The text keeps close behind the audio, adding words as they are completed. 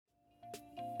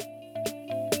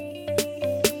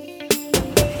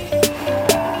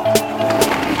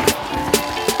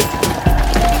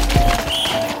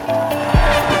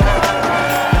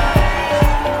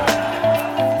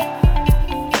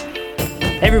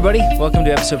everybody. Welcome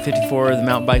to episode 54 of the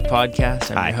Mountain Bike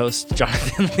Podcast. I'm your host,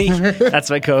 Jonathan Lee.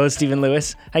 That's my co-host, Stephen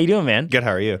Lewis. How you doing, man? Good.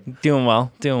 How are you? Doing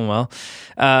well.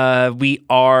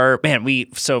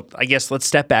 So I guess let's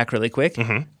step back really quick.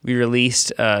 Mm-hmm. We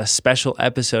released a special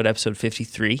episode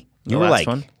 53. You were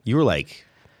like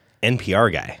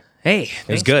NPR guy. Hey, it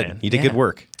was good. Man. You did good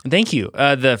work. Thank you.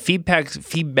 The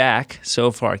feedback so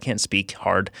far, I can't speak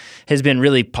hard, has been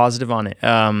really positive on it.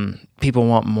 People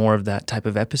want more of that type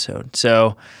of episode.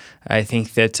 So I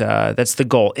think that that's the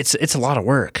goal. It's a lot of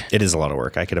work. It is a lot of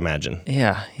work, I could imagine.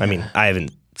 Yeah. I mean, I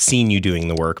haven't seen you doing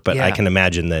the work, but I can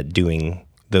imagine that doing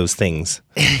those things.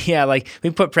 Yeah, like we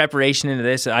put preparation into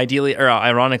this. Ideally, or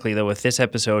ironically, though, with this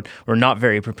episode, we're not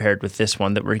very prepared with this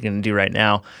one that we're going to do right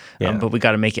now. But we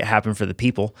got to make it happen for the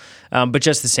people. But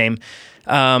just the same,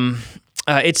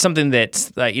 it's something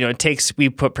that it takes. We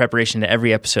put preparation to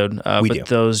every episode, but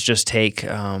those just take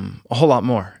a whole lot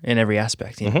more in every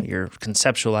aspect. You know, you're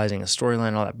conceptualizing a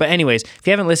storyline, all that. But anyways, if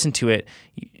you haven't listened to it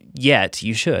yet,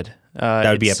 you should. That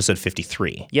would be episode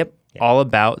 53. Yep. Yeah. All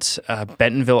about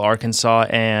Bentonville, Arkansas,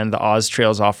 and the Oz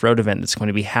Trails Off-Road event that's going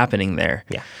to be happening there.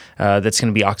 Yeah. That's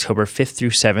going to be October 5th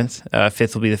through 7th.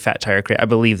 5th will be the Fat Tire Crate. I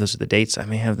believe those are the dates. I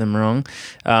may have them wrong.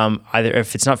 Either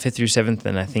if it's not 5th through 7th,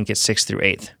 then I think it's 6th through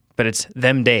 8th. But it's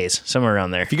them days, somewhere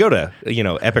around there. If you go to,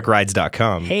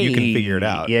 epicrides.com, you can figure it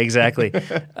out. Yeah, exactly.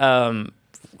 That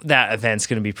event's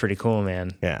going to be pretty cool,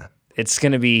 man. Yeah. It's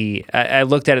going to be, I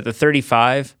looked at it, the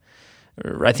 35,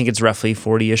 I think it's roughly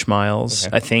 40-ish miles,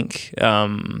 I think.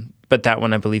 But that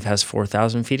one, I believe, has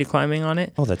 4,000 feet of climbing on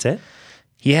it. Oh, that's it?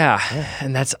 Yeah.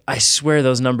 And I swear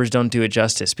those numbers don't do it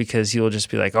justice, because you'll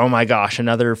just be like, oh my gosh,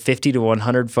 another 50 to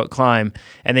 100-foot climb.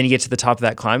 And then you get to the top of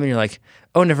that climb and you're like,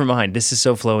 oh, never mind, this is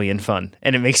so flowy and fun.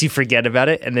 And it makes you forget about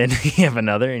it. And then you have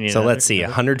another. And let's see,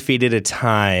 100 feet at a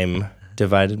time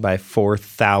divided by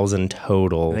 4,000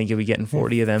 total. I think you'll be getting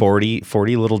 40 of them.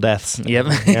 40 little deaths. Yep.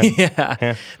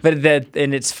 Yeah. But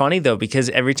and it's funny though, because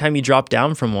every time you drop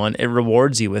down from one, it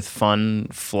rewards you with fun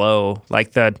flow.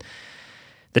 Like the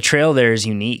trail there is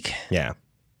unique. Yeah.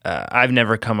 I've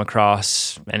never come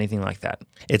across anything like that.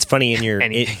 It's funny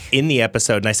in the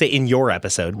episode, and I say in your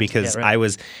episode because I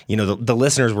was, the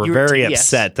listeners were very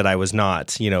upset that I was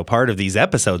not, part of these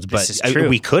episodes, but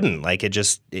we couldn't. Like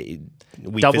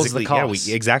we doubles the cost.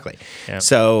 Yeah, exactly. Yeah.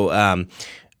 So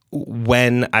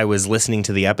when I was listening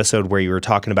to the episode where you were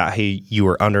talking about how you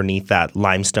were underneath that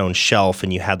limestone shelf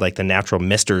and you had like the natural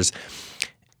misters,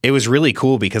 it was really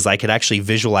cool because I could actually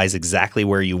visualize exactly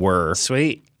where you were.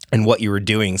 Sweet. And what you were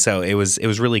doing, so it was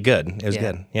really good. It was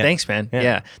good. Yeah. Thanks, man.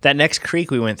 Yeah. That next creek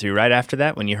we went through right after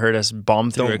that, when you heard us bomb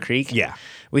through a creek,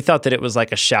 we thought that it was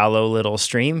like a shallow little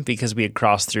stream because we had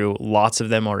crossed through lots of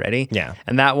them already. Yeah,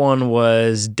 and that one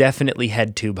was definitely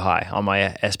head tube high on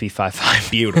my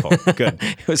SB55. Beautiful, good.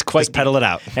 It was quite just pedal it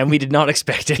out, and we did not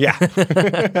expect it. Yeah,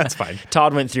 that's fine.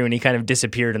 Todd went through and he kind of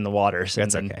disappeared in the water. So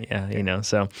that's okay. Yeah,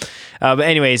 So, but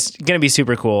anyways, gonna be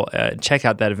super cool. Check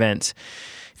out that event.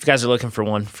 If you guys are looking for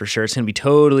one, for sure, it's going to be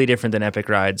totally different than Epic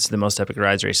Rides, the most Epic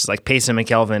Rides races. Like Payson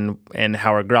McKelvin and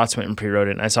Howard Grotz went and pre-rode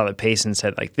it, and I saw that Payson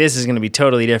said, like, this is going to be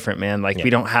totally different, man. Like, we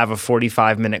don't have a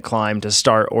 45-minute climb to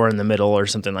start or in the middle or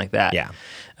something like that. Yeah.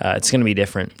 It's going to be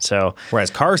different. So, whereas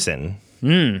Carson,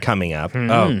 coming up,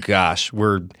 oh, gosh,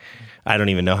 I don't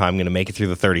even know how I'm going to make it through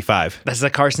the 35. That's the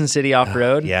Carson City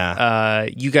Off-Road. Yeah.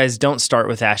 You guys don't start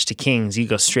with Ash to Kings. You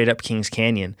go straight up Kings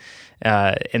Canyon.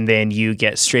 And then you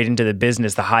get straight into the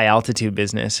business, the high altitude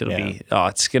business.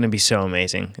 It's going to be so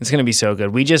amazing. It's going to be so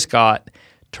good. We just got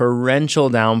torrential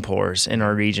downpours in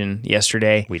our region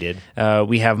yesterday. We did.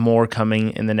 We have more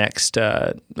coming in the next,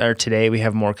 or today we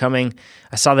have more coming.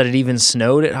 I saw that it even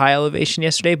snowed at high elevation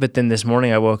yesterday, but then this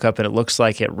morning I woke up and it looks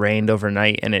like it rained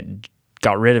overnight and it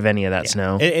got rid of any of that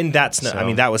snow. And that snow, I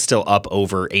mean, that was still up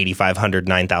over 8,500,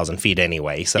 9,000 feet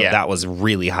anyway. So that was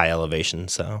really high elevation.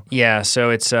 So so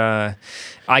it's, I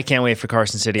can't wait for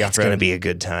Carson City Off-Road. It's going to be a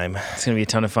good time. It's going to be a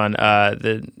ton of fun.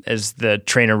 As the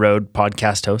Trainer Road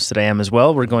podcast host that I am as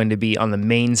well, we're going to be on the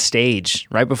main stage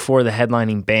right before the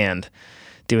headlining band,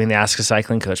 doing the Ask a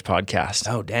Cycling Coach podcast.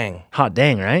 Oh, dang. Hot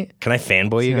dang, right? Can I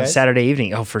fanboy you guys? Saturday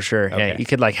evening. Oh, for sure. Okay. Yeah, you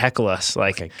could heckle us.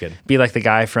 Good. Be like the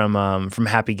guy from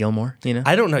Happy Gilmore,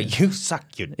 I don't know. You suck.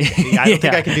 I don't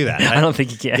think I can do that. I don't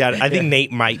think you can. Yeah, I think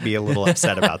Nate might be a little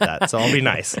upset about that, so I'll be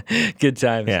nice. Good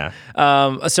times. Yeah.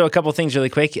 So a couple things really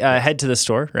quick. Head to the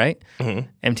store, right?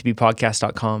 Mm-hmm.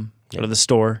 mtbpodcast.com. Go to the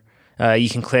store. You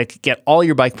can get all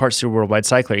your bike parts through Worldwide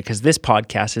Cyclery, because this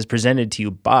podcast is presented to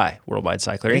you by Worldwide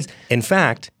Cyclery. In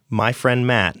fact, my friend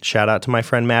Matt, shout out to my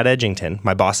friend Matt Edgington,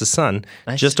 my boss's son,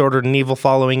 just ordered an Evil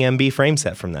Following MB frame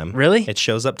set from them. Really? It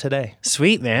shows up today.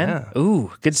 Sweet, man. Yeah.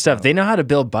 Ooh, good stuff. They know how to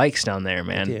build bikes down there,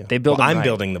 man. They build. I'm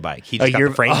building the bike. He just got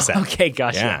the frame set. Okay,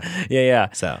 gotcha.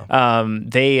 Yeah. So,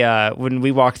 they when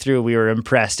we walked through, we were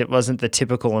impressed. It wasn't the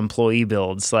typical employee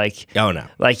builds, like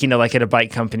like like at a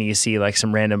bike company, you see like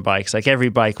some random bikes. Like every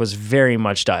bike was very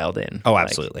much dialed in. Oh,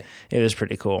 absolutely. It was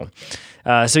pretty cool.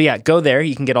 So yeah, go there.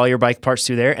 You can get all your bike parts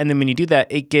through there. And then when you do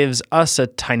that, it gives us a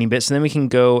tiny bit. So then we can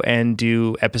go and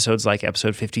do episodes like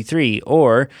episode 53,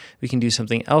 or we can do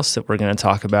something else that we're going to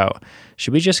talk about.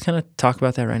 Should we just kind of talk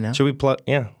about that right now? Should we plug?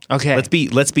 Yeah. Okay.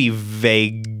 Let's be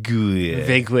vague.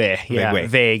 Yeah,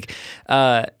 vague.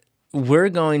 We're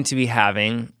going to be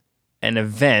having an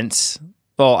event.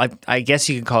 Well, I guess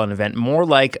you could call it an event, more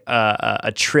like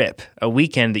a trip, a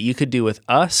weekend that you could do with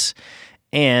us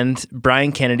and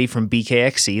Brian Kennedy from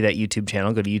BKXC, that YouTube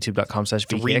channel. Go to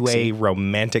youtube.com/BKXC. Three-way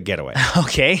romantic getaway.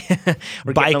 Okay.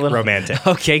 We're bike romantic.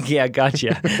 Okay, yeah,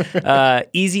 gotcha.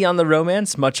 Easy on the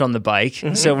romance, much on the bike.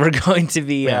 Mm-hmm. So we're going to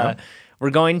be, I'm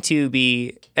going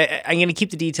to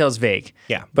keep the details vague.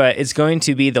 Yeah. But it's going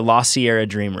to be the La Sierra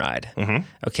Dream Ride. Mm-hmm.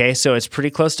 Okay, so it's pretty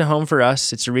close to home for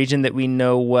us. It's a region that we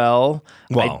know well.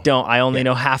 I only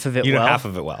know half of it well. You know half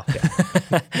of it well.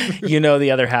 Yeah. You know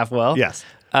the other half well. Yes.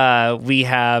 We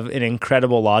have an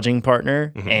incredible lodging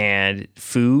partner and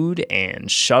food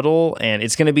and shuttle, and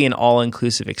it's going to be an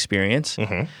all-inclusive experience.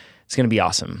 Mm-hmm. It's going to be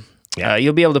awesome. Yeah.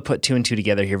 You'll be able to put two and two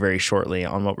together here very shortly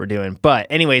on what we're doing. But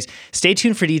anyways, stay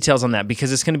tuned for details on that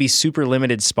because it's going to be super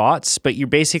limited spots, but you're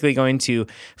basically going to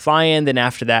fly in, then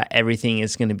after that, everything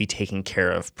is going to be taken care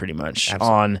of pretty much. Absolutely.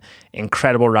 On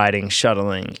incredible riding,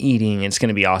 shuttling, eating. It's going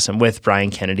to be awesome with Brian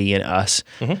Kennedy and us.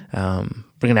 Mm-hmm.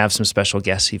 We're going to have some special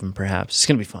guests even perhaps. It's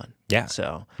going to be fun. Yeah.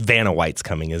 So Vanna White's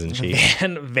coming, isn't she?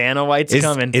 Vanna White's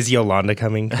coming. Is Yolanda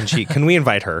coming? Can we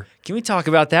invite her? Can we talk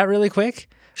about that really quick?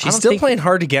 She's still playing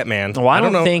hard to get, man. Well, I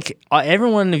don't think every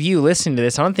one of you listening to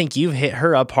this, I don't think you've hit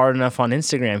her up hard enough on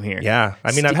Instagram here. Yeah.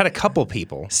 I mean, I've had a couple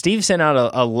people. Steve sent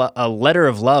out a letter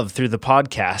of love through the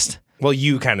podcast. Well,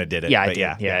 you kind of did it. Yeah, I did.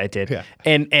 Yeah, I did. Yeah.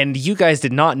 And you guys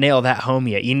did not nail that home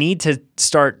yet. You need to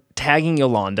start tagging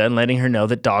Yolanda and letting her know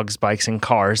that Dogs, Bikes, and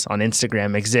Cars on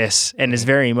Instagram exists and is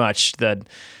very much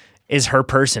is her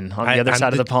person on the other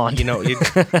side of the pond.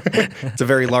 It's a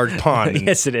very large pond.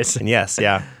 Yes, it is. And yes,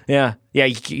 yeah. Yeah. Yeah,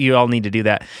 you all need to do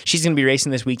that. She's going to be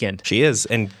racing this weekend. She is.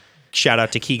 And shout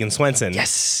out to Keegan Swenson.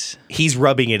 Yes. He's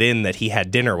rubbing it in that he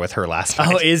had dinner with her last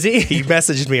night. Oh, is he? He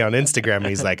messaged me on Instagram and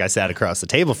he's like, I sat across the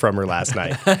table from her last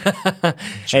night.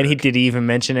 And did he even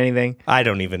mention anything? I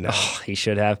don't even know. Oh, he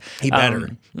should have. He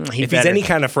better. He's any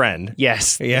kind of friend.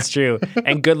 Yes, that's true.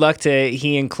 And good luck to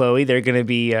he and Chloe. They're going to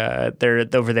be they're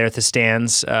over there at the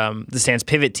Stands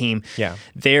Pivot team. Yeah.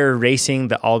 They're racing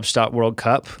the Albstadt World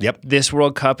Cup. Yep. This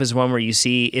World Cup is one where you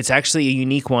see, it's actually a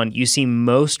unique one. You see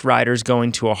most riders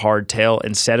going to a hardtail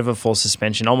instead of a full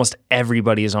suspension. Almost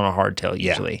everybody is on a hardtail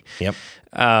usually. Yeah.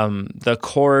 Yep. The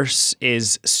course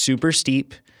is super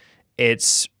steep.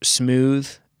 It's smooth,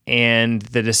 and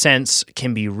the descents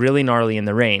can be really gnarly in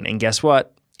the rain. And guess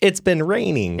what? It's been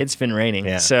raining.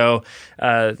 Yeah. So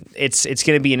it's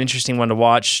going to be an interesting one to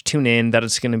watch. Tune in. That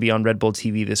it's going to be on Red Bull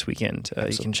TV this weekend.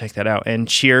 You can check that out. And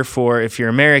cheer for, if you're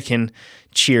American,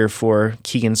 cheer for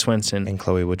Keegan Swenson. And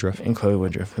Chloe Woodruff. And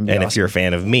awesome. If you're a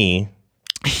fan of me,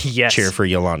 yes. Cheer for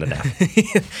Yolanda now.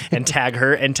 And tag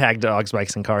her and tag Dogs,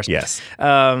 Bikes, and Cars. Yes.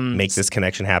 Make this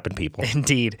connection happen, people.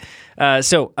 Indeed.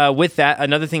 So with that,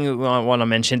 another thing we want to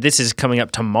mention, this is coming up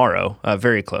tomorrow,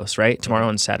 very close, right? Tomorrow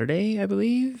and Saturday, I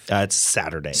believe? It's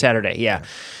Saturday. Saturday, yeah.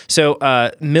 So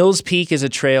Mills Peak is a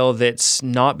trail that's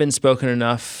not been spoken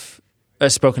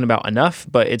about enough,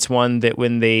 but it's one that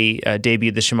when they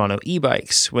debuted the Shimano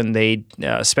e-bikes, when they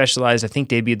specialized, I think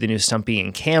debuted the new Stumpy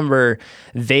in Camber,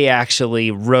 they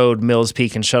actually rode Mills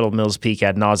Peak and shuttled Mills Peak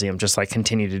ad nauseum, just like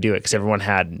continue to do it because everyone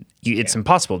it's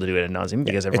impossible to do it ad nauseum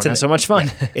because everyone has so much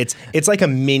fun. It's like a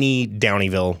mini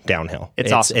Downieville downhill.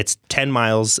 It's awesome. It's 10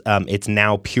 miles. It's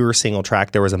now pure single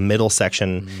track. There was a middle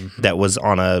section that was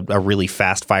on a really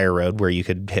fast fire road where you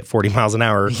could hit 40 miles an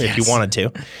hour if you wanted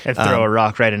to. And throw a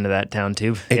rock right into that town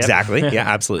tube. Exactly. Yep. Yeah,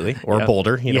 absolutely. Or a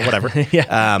boulder, whatever.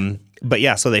 Yeah. But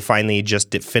yeah, so they finally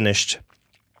just finished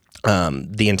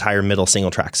the entire middle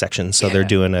single track section. So they're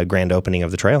doing a grand opening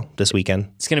of the trail this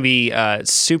weekend. It's going to be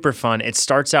super fun. It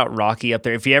starts out rocky up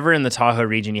there. If you're ever in the Tahoe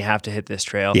region, you have to hit this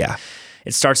trail. Yeah.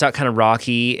 it starts out kind of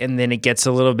rocky, and then it gets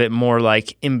a little bit more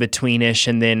like in betweenish,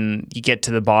 and then you get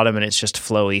to the bottom, and it's just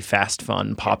flowy, fast,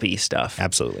 fun, poppy stuff.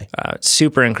 Absolutely.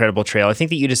 Super incredible trail. I think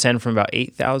that you descend from about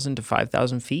 8,000 to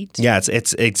 5,000 feet. Yeah,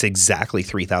 it's exactly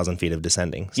 3,000 feet of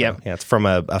descending. So, Yep. Yeah, it's from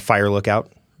a fire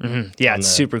lookout. Mm-hmm. Yeah, it's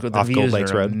super cool. The off Gold views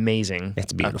Lakes are Road. amazing.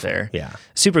 It's beautiful. Up there. Yeah.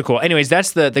 Super cool. Anyways,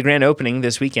 that's the grand opening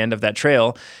this weekend of that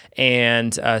trail.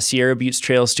 And Sierra Buttes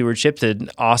Trail Stewardship, the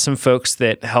awesome folks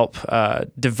that help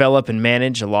develop and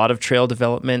manage a lot of trail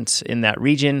development in that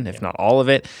region, if not all of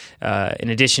it.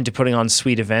 In addition to putting on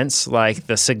sweet events like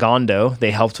the Segundo, they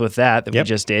helped with that we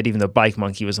just did, even though Bike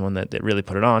Monkey was the one that really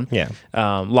put it on. Yeah.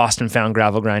 Lost and Found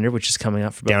Gravel Grinder, which is coming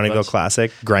up for both of Downeyville us.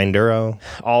 Classic, Grinduro.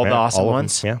 All the awesome all of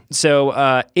ones. them. Yeah.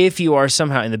 So if you are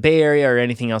somehow in the Bay Area or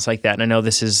anything else like that, and I know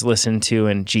this is listened to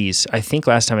in, geez, I think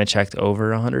last time I checked,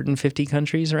 over 150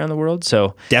 countries around the world.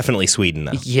 So Definitely Sweden,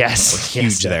 though. yes,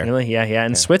 huge there. definitely. Yeah,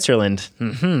 and Switzerland.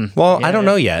 Mm-hmm. Well, I don't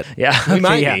know yet. Yeah, We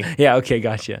might yeah. be. Yeah, okay,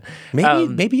 gotcha.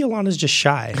 Maybe Alana's just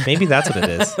shy. Maybe that's what it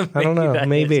is. I don't know.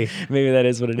 Maybe that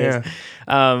is what it is.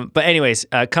 But anyways,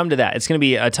 come to that. It's going to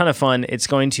be a ton of fun. It's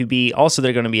going to be also,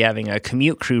 they're going to be having a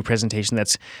commute crew presentation.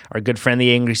 That's our good friend,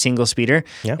 the Angry Single Speeder,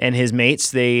 and his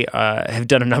mates. They have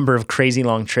done a number of crazy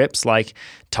long trips, like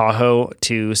Tahoe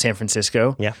to San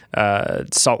Francisco,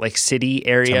 Salt Lake City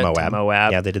area to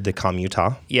Moab. Yeah, they did the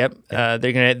Commuta. Yep.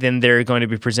 They're going to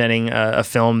be presenting a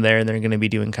film there, and they're going to be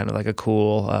doing kind of like a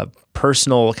cool,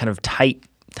 personal, kind of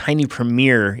tiny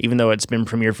premiere, even though it's been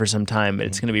premiered for some time, but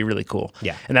it's going to be really cool.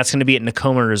 Yeah. And that's going to be at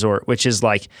Nakoma Resort, which is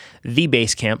like the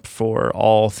base camp for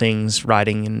all things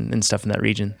riding and stuff in that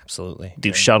region. Absolutely.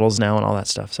 Do shuttles now and all that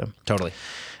stuff. So Totally.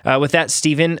 with that,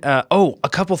 Stephen, a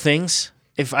couple things.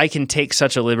 If I can take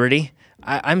such a liberty,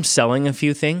 I'm selling a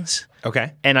few things.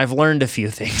 Okay. And I've learned a few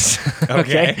things.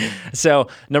 Okay. So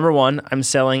number one, I'm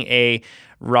selling a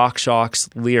RockShox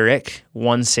Lyric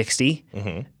 160,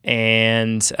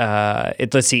 and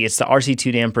let's see, it's the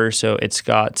RC2 damper, so it's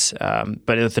got,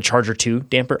 but it's the Charger 2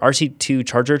 damper. RC2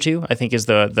 Charger 2, I think, is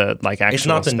the like actual. It's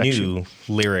not the spec sheet. new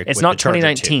Lyric. It's with not the Charger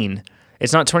 2019. 2.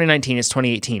 It's not 2019. It's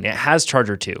 2018. It has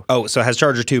Charger 2. Oh, so it has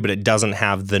Charger 2, but it doesn't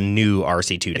have the new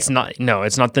RC2 damper. It's not. No,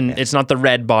 it's not the. It's not the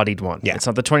red bodied one. Yeah. It's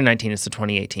not the 2019. It's the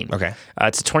 2018. Okay.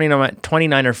 It's a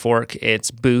 29er fork. It's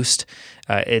boost.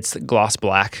 It's gloss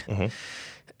black.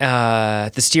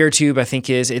 The steer tube, I think,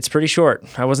 it's pretty short.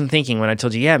 I wasn't thinking when I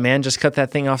told you, yeah, man, just cut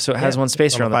that thing off so it has one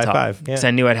spacer on the top. 5.5, Because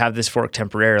I knew I'd have this fork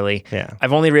temporarily. Yeah.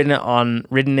 I've only ridden it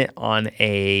on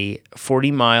a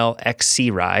 40-mile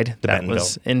XC ride that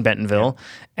was in Bentonville,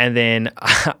 and then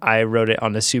I rode it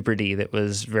on a Super D that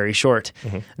was very short.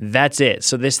 That's it.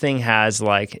 So this thing has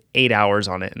like 8 hours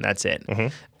on it, and that's it.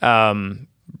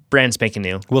 Brand spanking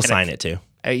new. We'll sign it too.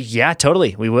 Yeah,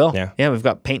 totally. We will. Yeah. We've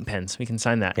got paint pens. We can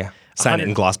sign that. Yeah. Sign it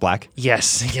in gloss black.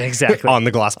 Yes, yeah, exactly. On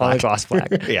the gloss black. On the gloss black.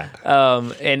 Yeah.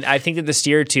 And I think that the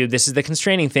steer tube, this is the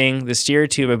constraining thing. The steer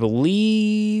tube, I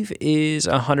believe, is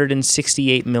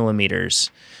 168 millimeters.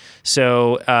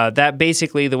 So that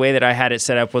basically, the way that I had it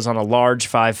set up was on a large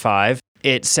 5.5.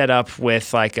 It set up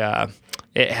with like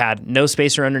it had no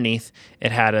spacer underneath.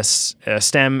 It had a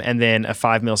stem and then a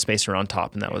 5 mil spacer on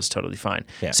top, and that was totally fine.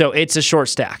 Yeah. So it's a short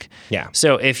stack. Yeah.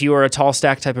 So if you are a tall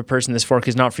stack type of person, this fork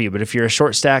is not for you. But if you're a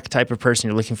short stack type of person,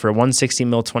 you're looking for a 160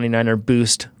 mil 29er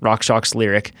boost RockShox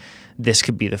Lyric, this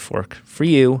could be the fork for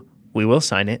you. We will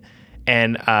sign it.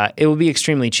 And it will be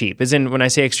extremely cheap. As in, when I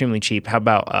say extremely cheap, how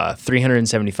about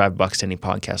 $375 to any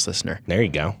podcast listener? There you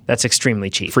go. That's extremely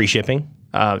cheap. Free shipping?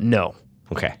 No.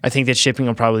 Okay. I think that shipping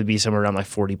will probably be somewhere around like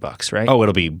 $40, right? Oh,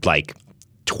 it'll be like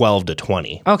 12 to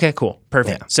 20. Okay, cool.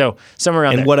 Perfect. Yeah. So somewhere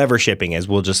around And there. whatever shipping is,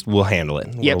 we'll handle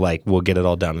it. Yep. We'll get it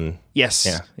all done. And,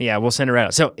 Yes. Yeah, we'll send it right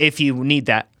out. So if you need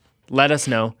that, let us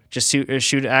know. Just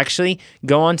shoot. Actually,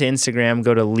 go on to Instagram.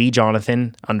 Go to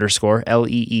LeeJonathan _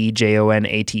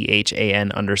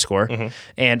 LeeJonathan_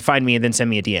 and find me, and then send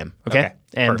me a DM. Okay.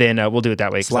 And then we'll do it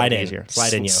that way. Slide in. Easier.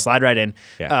 Slide in, yo. Slide right in.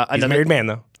 Yeah. He's a married man,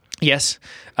 though. Yes.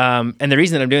 And the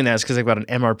reason that I'm doing that is because I've got an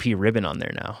MRP ribbon on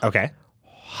there now. Okay.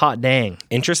 Hot dang.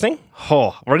 Interesting.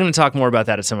 Oh, we're going to talk more about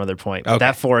that at some other point. Okay.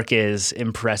 That fork is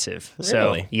impressive. Really?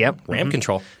 So, yep. Ram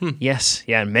control. Yes.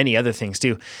 Yeah, and many other things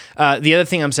too. The other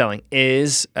thing I'm selling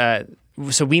is,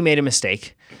 so we made a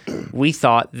mistake. We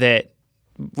thought that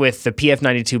with the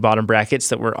PF92 bottom brackets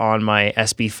that were on my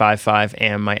SB55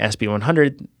 and my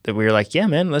SB100, that we were like, yeah,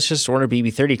 man, let's just order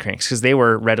BB30 cranks because they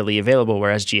were readily available,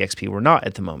 whereas GXP were not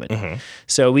at the moment.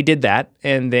 So we did that,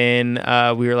 and then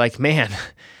we were like, man,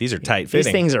 these are tight fitting.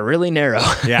 These things are really narrow.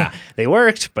 Yeah. They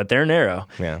worked, but they're narrow.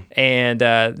 Yeah. And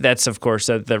that's, of course,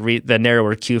 the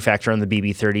narrower Q factor on the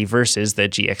BB30 versus the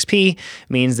GXP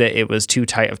means that it was too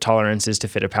tight of tolerances to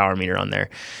fit a power meter on there.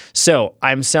 So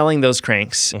I'm selling those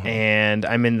cranks, and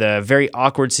I'm in the very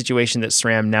awkward situation that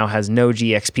SRAM now has no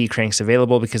GXP cranks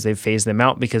available because they've phased them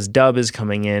out because Dub is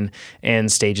coming in,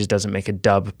 and Stages doesn't make a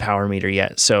Dub power meter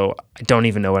yet. So I don't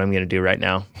even know what I'm going to do right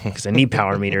now because I need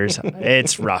power meters.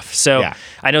 It's rough. So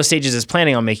I know Stages is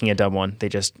planning on making a Dub one. They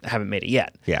just haven't made it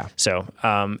yet. Yeah. So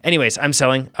anyways, I'm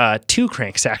selling 2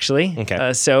 cranks actually.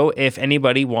 Okay. So if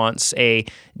anybody wants a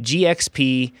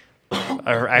GXP or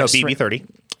No, BB30.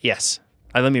 Yes.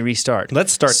 Let me restart.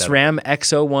 Let's start that. SRAM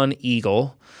X01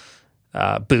 Eagle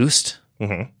boost.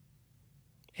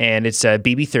 And it's a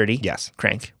BB30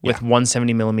 crank with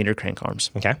 170 millimeter crank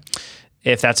arms. Okay.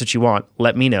 If that's what you want,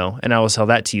 let me know, and I will sell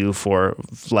that to you for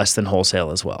less than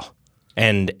wholesale as well.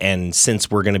 And since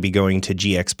we're going to be going to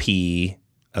GXP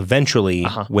eventually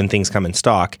when things come in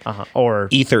stock, or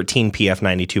E13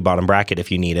 PF92 bottom bracket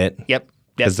if you need it. Yep.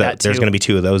 Because there's going to be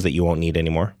 2 of those that you won't need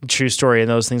anymore. True story, and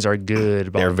those things are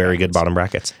good. They're very good bottom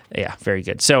brackets. Yeah, very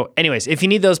good. So anyways, if you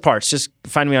need those parts, just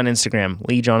find me on Instagram,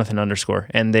 LeeJonathan_,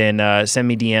 and then send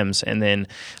me DMs, and then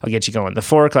I'll get you going. The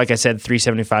fork, like I said,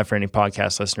 $375 for any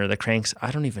podcast listener. The cranks,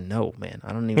 I don't even know, man.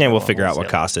 I don't even know. Yeah, we'll figure out what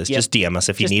cost is. Yep. Just DM us.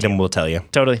 If you need them, we'll tell you.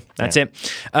 Totally. That's it.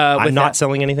 I'm not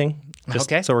selling anything. Just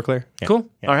so we're clear. Yeah. Cool.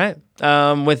 Yeah. All right.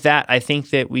 With that, I think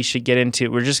that we should get into,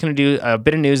 we're just going to do a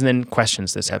bit of news and then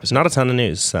questions this episode. Not a ton of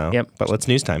news, so. Yep. But let's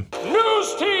news time.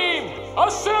 News team,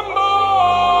 assemble!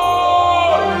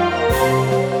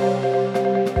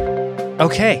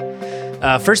 Okay.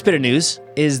 First bit of news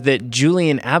is that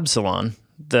Julian Absalon,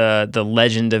 the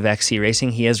legend of XC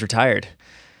Racing, he has retired.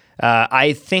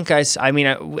 I think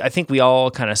we all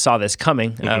kind of saw this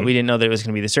coming. We didn't know that it was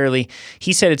going to be this early.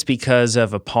 He said it's because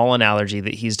of a pollen allergy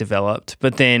that he's developed,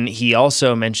 but then he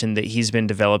also mentioned that he's been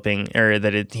developing, or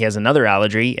that he has another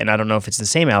allergy, and I don't know if it's the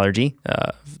same allergy,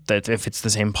 that if it's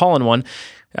the same pollen one.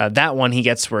 That one he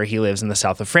gets where he lives in the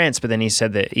south of France, but then he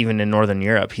said that even in Northern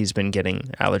Europe, he's been getting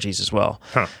allergies as well.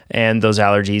 And those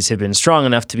allergies have been strong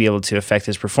enough to be able to affect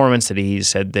his performance that he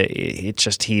said that it's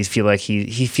just he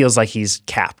feels like he's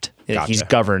capped. Gotcha. He's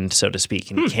governed, so to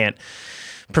speak, and he can't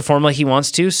perform like he wants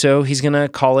to, so he's going to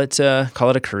call it a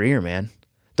career, man.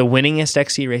 The winningest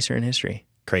XC racer in history.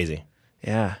 Crazy.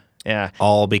 Yeah.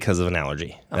 All because of an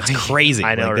allergy. That's crazy.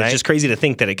 I know, right? It's just crazy to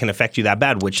think that it can affect you that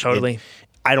bad, which totally.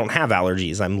 I don't have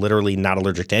allergies. I'm literally not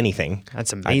allergic to anything.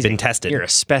 That's amazing. I've been tested. You're a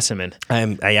specimen. I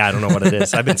don't know what it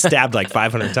is. I've been stabbed like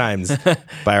 500 times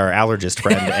by our allergist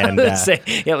friend. And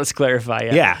let's clarify.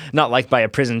 Yeah. Not like by a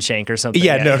prison shank or something.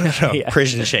 Yeah, no. Yeah.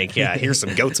 Prison shank. Yeah, here's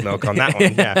some goat's milk on that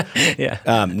one. Yeah.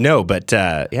 I'm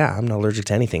not allergic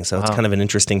to anything, so it's kind of an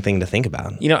interesting thing to think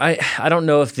about. You know, I don't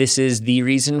know if this is the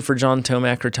reason for John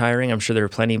Tomac retiring. I'm sure there are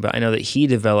plenty, but I know that he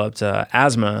developed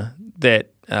asthma that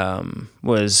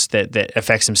that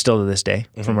affects him still to this day,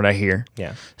 from what I hear.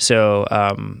 Yeah. So,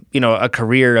 a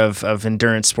career of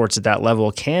endurance sports at that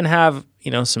level can have,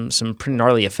 some pretty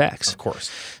gnarly effects. Of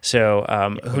course. So,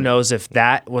 who knows if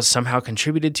that was somehow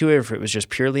contributed to it, or if it was just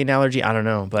purely an allergy. I don't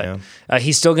know. But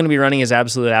he's still going to be running his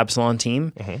Absolute Absalon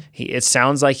team. It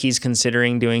sounds like he's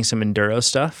considering doing some enduro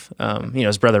stuff.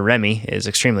 His brother Remy is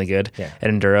extremely good at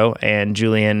enduro, and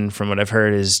Julian, from what I've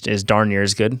heard, is darn near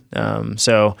as good. On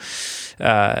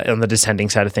the descending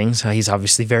side of things, he's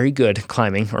obviously very good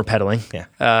climbing or pedaling. Yeah,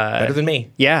 better than me.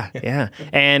 Yeah.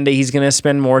 And he's going to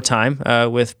spend more time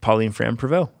with Pauline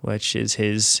Ferrand-Prévot, which is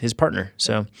his partner.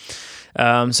 So,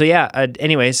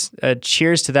 anyways,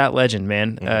 cheers to that legend,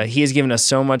 man. He has given us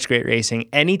so much great racing.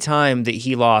 Anytime that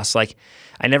he lost,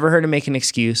 I never heard him make an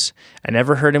excuse. I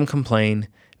never heard him complain.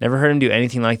 Never heard him do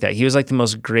anything like that. He was like the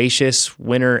most gracious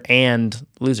winner and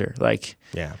loser.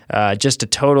 Just a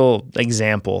total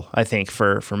example, I think,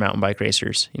 for mountain bike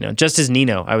racers. Just as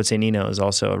Nino, I would say Nino is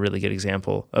also a really good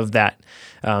example of that.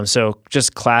 So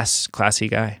just classy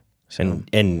guy. So.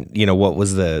 And what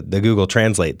was the Google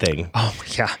Translate thing? Oh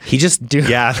yeah, he just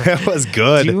that was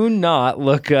good. Do not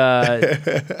look.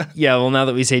 Now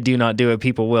that we say do not do it,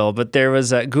 people will. But there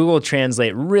was Google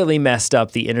Translate really messed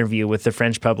up the interview with the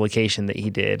French publication that he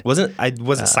did. Was it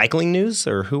Cycling News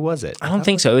or who was it? I don't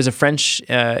think so. It was a French.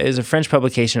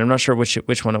 Publication. I'm not sure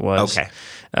which one it was. Okay.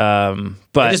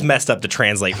 But I just messed up the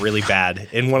Translate really bad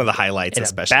in one of the highlights,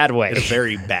 especially a bad way, in a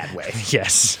very bad way.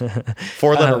 Yes.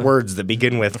 4-letter words that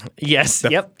begin with Yes.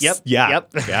 Yep. Yeah.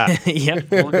 Yep. Yeah.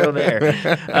 Yep. We'll go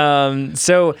there.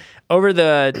 So over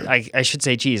I should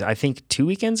say, I think 2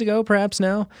 weekends ago, perhaps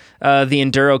now, the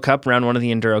Enduro Cup, round one of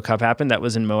the Enduro Cup happened. That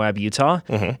was in Moab, Utah.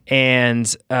 And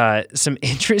some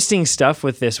interesting stuff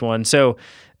with this one. So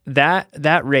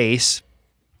that race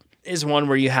is one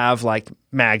where you have like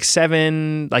Mag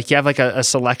 7, like you have like a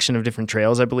selection of different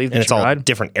trails, I believe. And it's all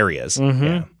different areas.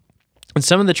 Yeah. And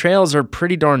some of the trails are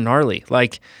pretty darn gnarly,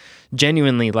 like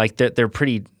genuinely, like they're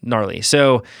pretty gnarly.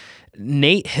 So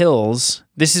Nate Hills,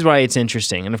 this is why it's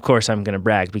interesting. And of course I'm going to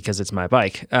brag because it's my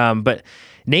bike. But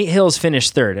Nate Hills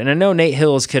finished third. And I know Nate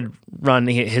Hills could run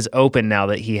his open now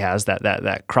that he has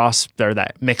that cross or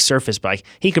that mixed surface bike.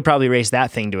 He could probably race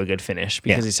that thing to a good finish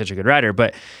because he's such a good rider.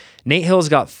 But Nate Hills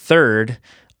got third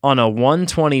on a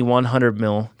 120 100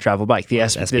 mil travel bike, the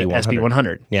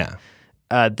SB100. Yeah.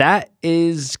 That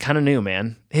is kind of new,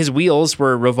 man. His wheels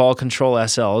were Revol Control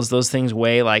SLs. Those things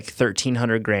weigh like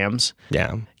 1,300 grams.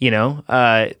 Yeah. You know,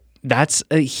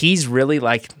 he's really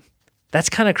like, that's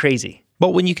kind of crazy. But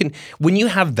when you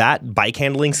have that bike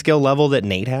handling skill level that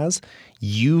Nate has,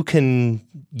 you can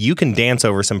dance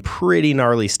over some pretty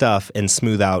gnarly stuff and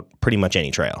smooth out pretty much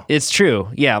any trail. It's true.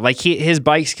 Yeah. Like his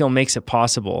bike skill makes it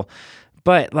possible.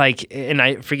 But like,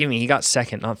 and forgive me, he got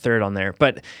second, not third on there.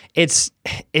 But it's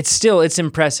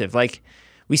impressive. Like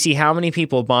we see how many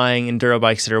people buying enduro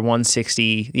bikes that are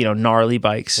 160, gnarly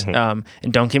bikes. And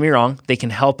don't get me wrong, they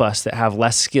can help us that have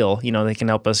less skill. They can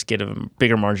help us get a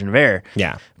bigger margin of error.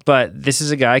 Yeah. But this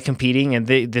is a guy competing, and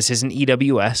this isn't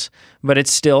EWS, but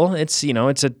it's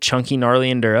a chunky,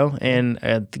 gnarly enduro, and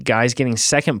the guy's getting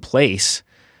second place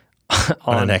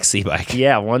on an XC bike.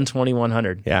 Yeah, 120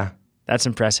 100. Yeah. That's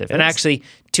impressive. And actually,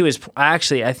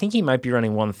 I think he might be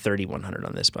running 130 100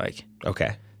 on this bike.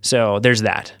 Okay. So there's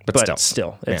that. But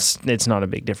still, it's not a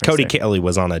big difference. Cody Kelly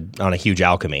was on a huge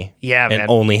Alchemy. Yeah, and man.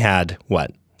 only had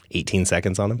 18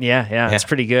 seconds on him? Yeah, it's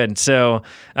pretty good. So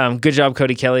good job,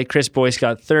 Cody Kelly. Chris Boyce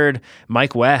got third.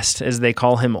 Mike West, as they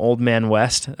call him, Old Man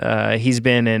West. He's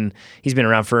been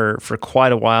around for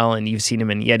quite a while, and you've seen him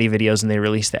in Yeti videos, and they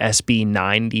released the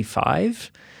SB95.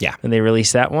 Yeah. And they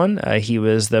released that one. He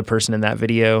was the person in that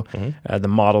video, the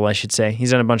model, I should say.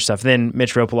 He's done a bunch of stuff. Then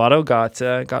Mitch Ropolato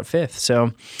got fifth.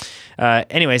 So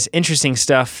anyways, interesting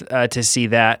stuff to see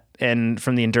that. And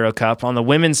from the Enduro Cup. On the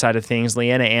women's side of things,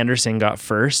 Leanna Anderson got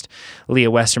first, Leah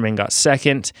Westerman got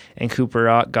second, and Cooper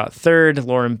Rock got third,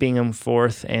 Lauren Bingham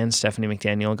fourth, and Stephanie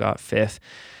McDaniel got fifth.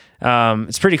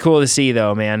 It's pretty cool to see,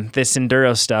 though, man. This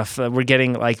enduro stuff, we're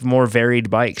getting like more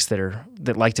varied bikes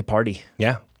that like to party.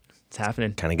 Yeah, it's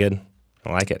happening. Kind of good.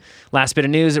 I like it. Last bit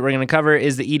of news that we're going to cover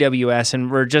is the EWS, and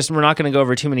we're not going to go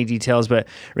over too many details, but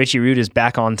Richie Rude is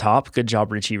back on top. Good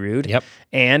job, Richie Rude. Yep.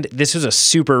 And this was a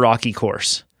super rocky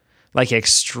course. Like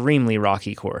extremely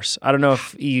rocky course. I don't know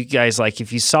if you guys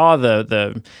if you saw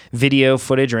the video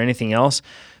footage or anything else,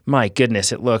 my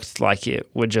goodness, it looked like it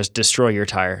would just destroy your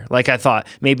tire. Like I thought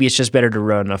maybe it's just better to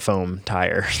run a foam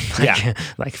tire.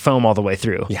 Like foam all the way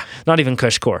through. Yeah. Not even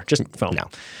Cush Core, just foam.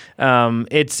 No.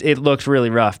 It looked really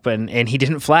rough, and he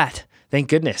didn't flat. Thank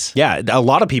goodness. Yeah, a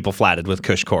lot of people flatted with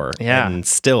Cush Core. Yeah. And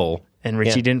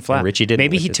Richie didn't flat. And Richie didn't.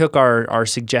 Maybe he took our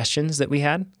suggestions that we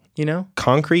had.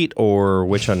 Concrete or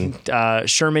which one?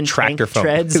 Sherman Tractor foam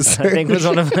treads, I think was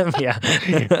one of them. Yeah.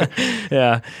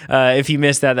 Yeah. If you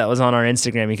missed that was on our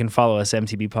Instagram. You can follow us,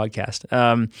 MTB Podcast.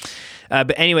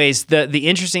 But anyways, the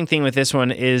interesting thing with this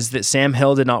one is that Sam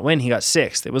Hill did not win. He got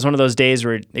sixth. It was one of those days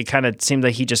where it kind of seemed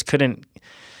like he just couldn't.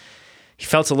 He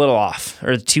felt a little off,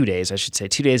 or 2 days, I should say,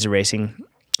 2 days of racing.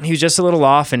 He was just a little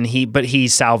off, but he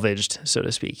salvaged, so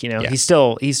to speak. Yeah. He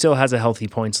still has a healthy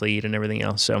points lead and everything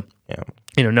else. So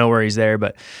no worries there.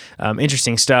 But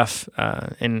interesting stuff,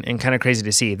 and kind of crazy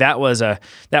to see. That was a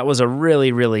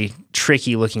really, really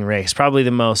tricky looking race. Probably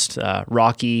the most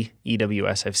rocky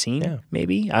EWS I've seen. Yeah.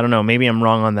 Maybe, I don't know. Maybe I'm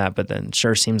wrong on that, but then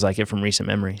sure seems like it from recent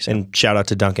memory. So. And shout out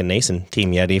to Duncan Nason,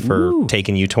 Team Yeti, for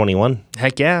taking U21.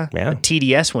 Heck yeah, yeah, a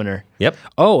TDS winner. Yep.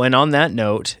 Oh, and on that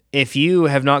note, if you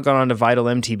have not gone on to Vital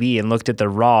MTB and looked at the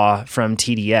raw from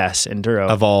TDS Enduro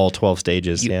of all 12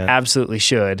 stages, you absolutely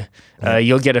should.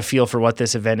 You'll get a feel for what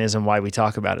this event is and why we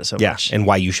talk about it so much. And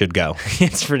why you should go.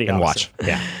 It's pretty and awesome. Watch.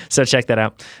 Yeah. So check that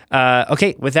out.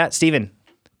 Okay, with that, Steven,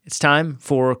 it's time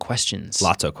for questions.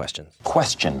 Lots of questions.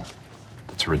 Question.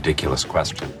 That's a ridiculous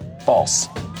question. False.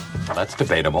 Well, that's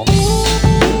debatable.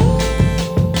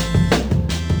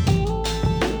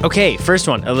 Okay, first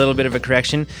one, a little bit of a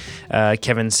correction.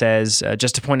 Kevin says,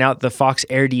 just to point out, the Fox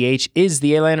Air DH is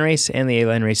the A-Line race, and the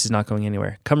A-Line race is not going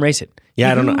anywhere. Come race it.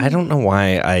 Yeah, I don't know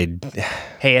why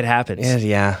Hey, it happens.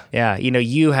 Yeah. Yeah,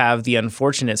 you have the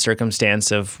unfortunate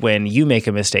circumstance of when you make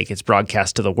a mistake, it's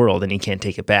broadcast to the world and you can't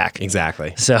take it back.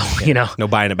 Exactly. So, no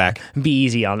buying it back. Be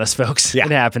easy on us, folks. Yeah.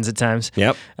 It happens at times.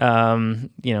 Yep.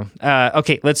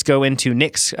 Okay, let's go into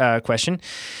Nick's question.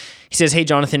 He says, hey,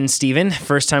 Jonathan and Steven,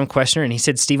 first-time questioner, and he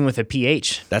said Steven with a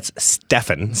PH. That's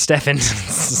Stefan. Stefan.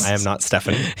 I am not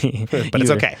Stefan, but it's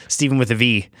okay. Steven with a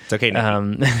V. It's okay, Nick.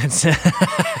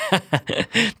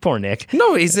 Poor Nick.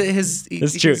 No, it's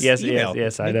true. Yes, email.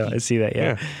 yes, I know. I see that,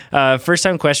 yeah.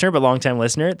 First-time questioner, but long-time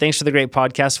listener. Thanks for the great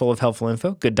podcast full of helpful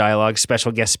info, good dialogue,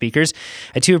 special guest speakers.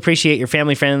 I, too, appreciate your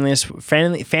family friendliness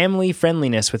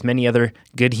with many other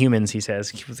good humans, he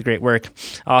says. Keep up the great work.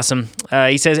 Awesome.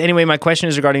 He says, anyway, my question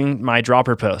is regarding my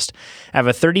dropper post. I have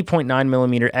a 30.9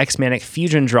 millimeter X-Manic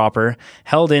Fusion dropper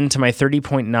held into my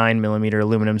 30.9 millimeter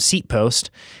aluminum seat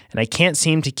post, and I can't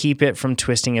seem to keep it from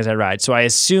twisting as I ride. So I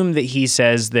assume that he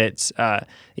says that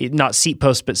not seat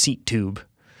post, but seat tube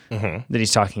that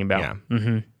he's talking about. Yeah.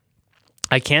 Mm-hmm.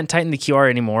 I can't tighten the QR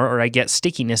anymore, or I get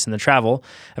stickiness in the travel.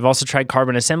 I've also tried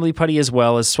carbon assembly putty as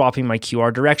well as swapping my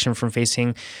QR direction from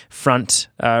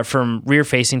rear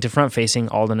facing to front facing,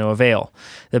 all to no avail.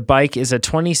 The bike is a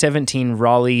 2017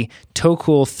 Raleigh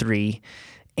Tocool 3,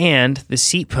 and the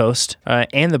seat post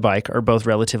and the bike are both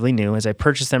relatively new, as I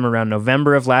purchased them around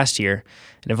November of last year,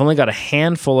 and I've only got a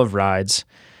handful of rides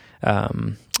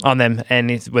on them,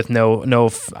 and with no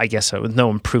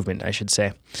improvement, I should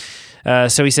say.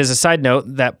 So he says, a side note,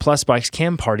 that Plus bikes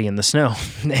can party in the snow.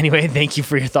 Anyway, thank you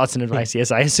for your thoughts and advice. Yes,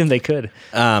 I assume they could.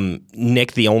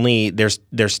 Nick,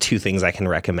 there's two things I can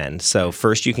recommend. So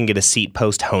first, you can get a seat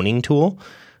post honing tool.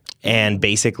 And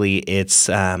basically, it's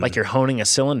like you're honing a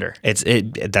cylinder.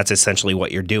 That's essentially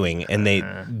what you're doing, and they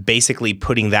basically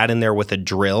putting that in there with a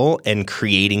drill and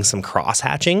creating some cross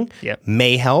hatching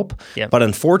may help. Yep. But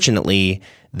unfortunately,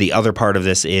 the other part of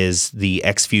this is the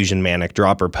X-Fusion Manic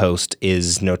dropper post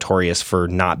is notorious for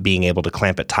not being able to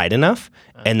clamp it tight enough,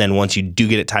 and then once you do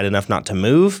get it tight enough not to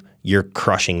move, you're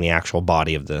crushing the actual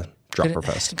body of the dropper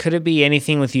post. Could it be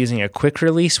anything with using a quick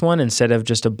release one instead of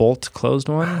just a bolt closed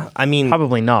one? I mean,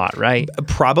 probably not, right?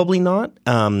 Probably not.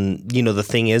 The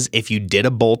thing is, if you did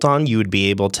a bolt on, you would be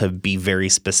able to be very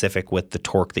specific with the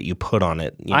torque that you put on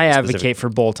it. I advocate for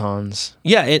bolt-ons.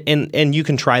 Yeah, and you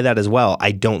can try that as well.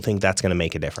 I don't think that's going to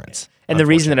make a difference. And the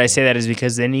reason that I say that is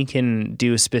because then you can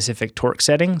do specific torque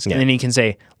settings, and then you can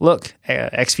say, look,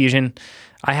 X-Fusion,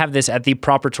 I have this at the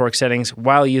proper torque settings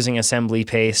while using assembly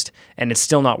paste, and it's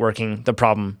still not working. The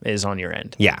problem is on your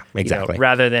end. Yeah, exactly.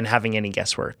 Rather than having any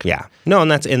guesswork. Yeah. No, and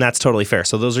that's totally fair.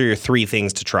 So those are your three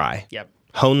things to try. Yep.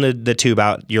 Hone the tube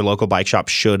out. Your local bike shop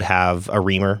should have a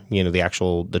reamer,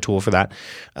 the tool for that.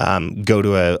 Go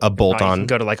to a bolt-on. You can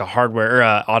go to like a hardware or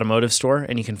a automotive store,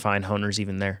 and you can find honers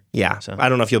even there. Yeah. So I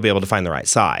don't know if you'll be able to find the right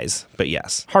size, but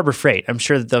yes. Harbor Freight. I'm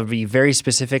sure that they'll be very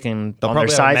specific on their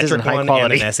sizes and high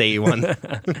quality. And an SAE one.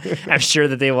 I'm sure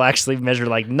that they will actually measure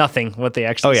like nothing what they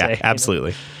actually say. Oh, yeah,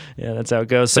 absolutely. Yeah, that's how it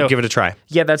goes. So give it a try.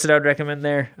 Yeah, that's what I would recommend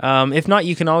there. If not,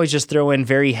 you can always just throw in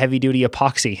very heavy-duty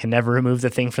epoxy and never remove the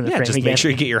thing from the frame just again. Make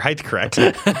sure you get your height correct.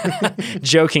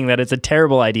 Joking that it's a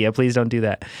terrible idea. Please don't do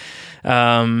that.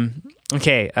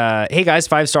 Okay. Hey, guys,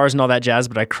 5 stars and all that jazz,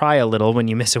 but I cry a little when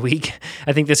you miss a week.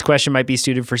 I think this question might be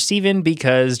suited for Steven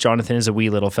because Jonathan is a wee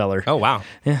little feller. Oh, wow.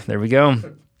 Yeah, there we go.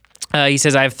 He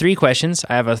says, I have 3 questions.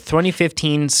 I have a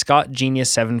 2015 Scott Genius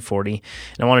 740,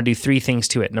 and I want to do 3 things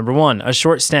to it. Number 1, a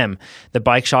short stem. The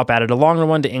bike shop added a longer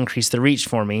one to increase the reach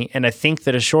for me, and I think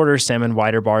that a shorter stem and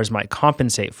wider bars might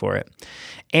compensate for it.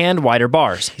 And wider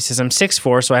bars. He says, I'm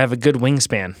 6'4", so I have a good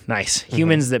wingspan. Nice. Mm-hmm.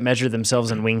 Humans that measure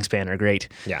themselves in wingspan are great.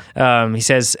 Yeah. He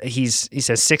says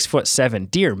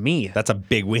 6'7". Dear me. That's a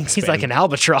big wingspan. He's like an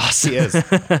albatross. He is.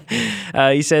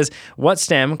 He says, what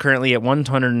stem currently at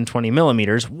 120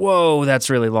 millimeters? Whoa, that's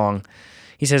really long.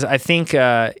 He says, I think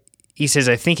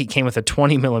it came with a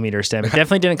 20 millimeter stem. It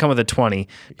definitely didn't come with a 20.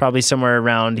 Probably somewhere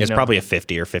around. It's probably a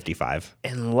 50 or 55.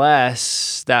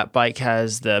 Unless that bike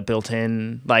has the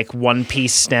built-in like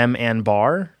one-piece stem and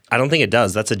bar. I don't think it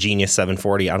does. That's a Genius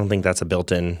 740. I don't think that's a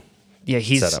built-in. Yeah,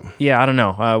 setup. Yeah, I don't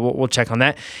know. We'll check on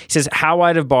that. He says, how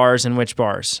wide of bars and which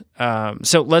bars?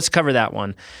 So let's cover that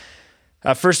one.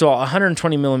 First of all, a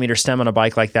 120 millimeter stem on a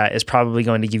bike like that is probably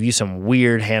going to give you some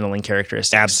weird handling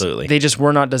characteristics. Absolutely. They just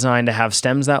were not designed to have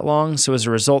stems that long. So as a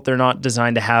result, they're not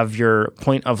designed to have your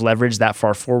point of leverage that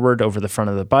far forward over the front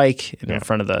of the bike and in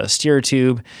front of the steer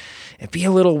tube. It'd be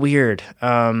a little weird.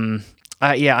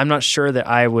 I'm not sure that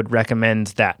I would recommend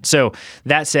that. So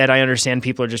that said, I understand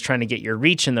people are just trying to get your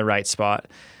reach in the right spot.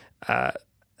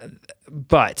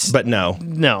 But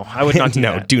no, I would not do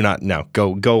no, that. do not. No,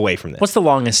 go away from this. What's the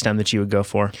longest stem that you would go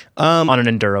for on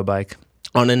an enduro bike?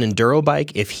 On an enduro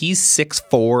bike, if he's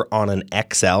 6'4" on an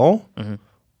XL,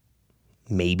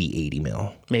 maybe 80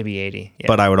 mil. Maybe 80. Yeah.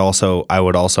 But I would also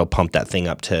pump that thing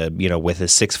up to, with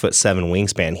his 6'7"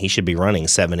 wingspan, he should be running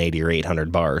 780 or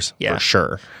 800 bars for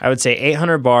sure. I would say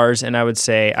 800 bars, and I was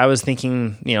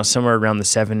thinking, somewhere around the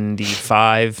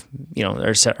 75,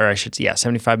 or I should say,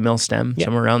 75 mil stem,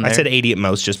 somewhere around there. I said 80 at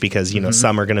most, just because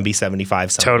some are going to be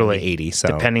 75, some totally are going to be 80. So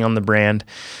depending on the brand,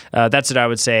 that's what I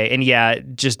would say. And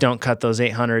just don't cut those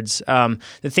 800s.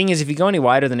 The thing is, if you go any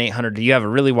wider than 800, you have a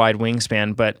really wide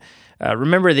wingspan, but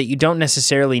remember that you don't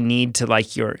necessarily need to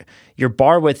your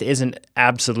bar width isn't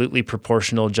absolutely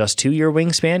proportional just to your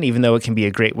wingspan, even though it can be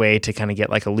a great way to kind of get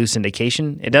like a loose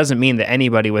indication. It doesn't mean that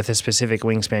anybody with a specific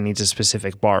wingspan needs a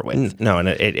specific bar width. No, and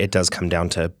it does come down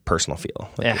to personal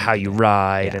feel. And how you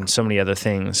ride and so many other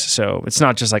things. So it's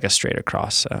not just like a straight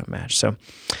across match. So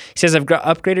he says, I've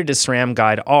upgraded to SRAM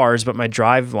Guide R's, but my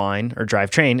driveline or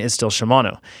drivetrain is still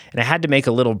Shimano. And I had to make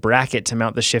a little bracket to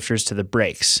mount the shifters to the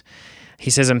brakes.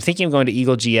 He says, I'm thinking of going to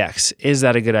Eagle GX. Is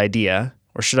that a good idea?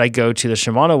 Or should I go to the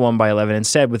Shimano 1x11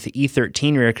 instead with the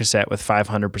E13 rear cassette with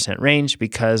 500% range,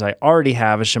 because I already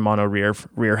have a Shimano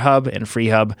rear hub and free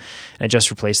hub, and I just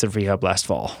replaced the free hub last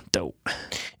fall. Dope.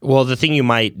 Well, the thing you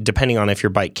might, depending on if your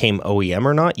bike came OEM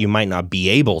or not, you might not be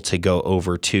able to go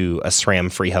over to a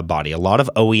SRAM free hub body. A lot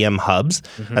of OEM hubs,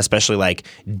 especially like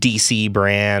DC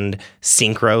brand,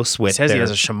 Synchros with he has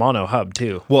a Shimano hub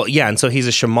too. Well, yeah, and so he's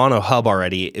a Shimano hub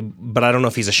already, but I don't know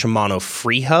if he's a Shimano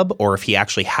free hub or if he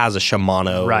actually has a Shimano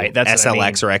that's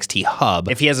SLX or XT hub.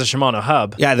 If he has a Shimano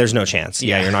hub. Yeah, there's no chance.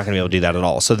 Yeah, you're not going to be able to do that at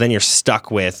all. So then you're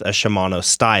stuck with a Shimano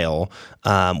style,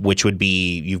 which would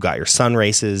be, you've got your Sun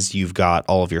Races, you've got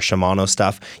all of your Shimano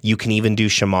stuff. You can even do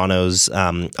Shimano's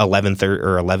 1130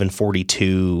 or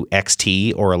 1142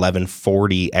 XT or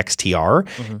 1140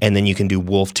 XTR, and then you can do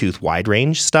Wolf Tooth wide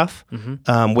range stuff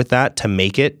with that to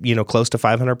make it, close to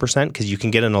 500%, because you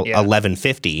can get an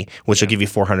 1150, which will give you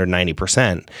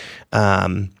 490%.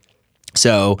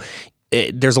 So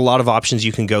there's a lot of options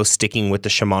you can go sticking with the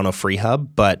Shimano free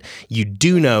hub, but you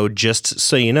do know, just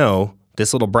so you know,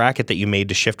 this little bracket that you made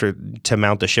to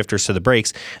mount the shifters to the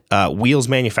brakes, Wheels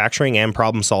Manufacturing and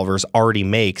Problem Solvers already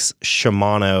makes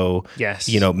Shimano,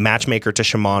 matchmaker to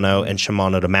Shimano and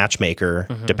Shimano to matchmaker,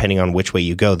 depending on which way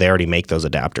you go. They already make those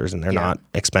adapters, and they're not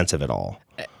expensive at all.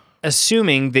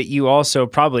 Assuming that you also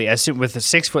probably, with a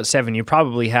 6'7", you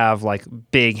probably have like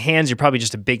big hands. You're probably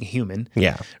just a big human.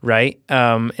 Yeah. Right?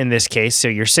 In this case. So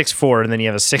you're 6'4", and then you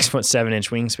have a 6'7"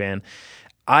 wingspan.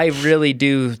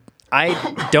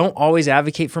 I don't always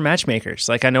advocate for matchmakers.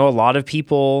 Like, I know a lot of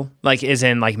people,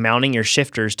 mounting your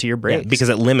shifters to your brakes. Yeah, because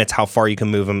it limits how far you can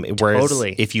move them. Whereas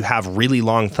if you have really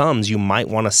long thumbs, you might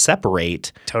want to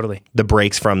separate the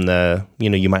brakes from the,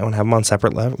 you might want to have them on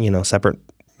separate separate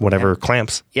whatever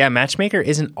clamps. Yeah, matchmaker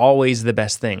isn't always the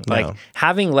best thing. Like,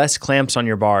 having less clamps on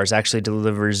your bars actually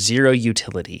delivers zero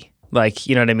utility. Like,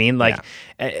 you know what I mean? Like,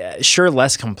 sure,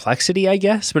 less complexity, I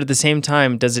guess, but at the same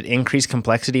time, does it increase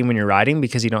complexity when you're riding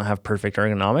because you don't have perfect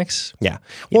ergonomics? Yeah.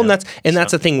 Well, that's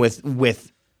the thing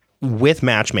with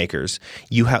matchmakers,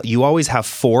 you always have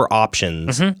four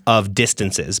options of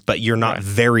distances, but you're not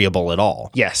variable at all.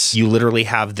 Yes. You literally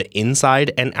have the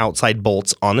inside and outside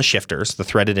bolts on the shifters, the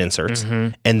threaded inserts,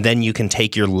 and then you can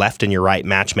take your left and your right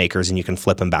matchmakers and you can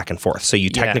flip them back and forth. So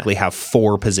you technically have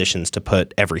four positions to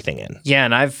put everything in. Yeah,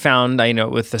 and I've found,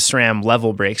 with the SRAM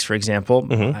level brakes, for example,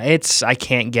 I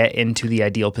can't get into the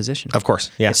ideal position. Of course.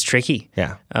 Yeah. It's tricky.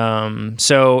 Yeah.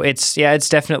 So it's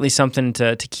definitely something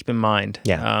to keep in mind.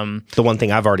 Yeah. The one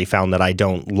thing I've already found that I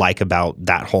don't like about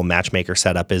that whole matchmaker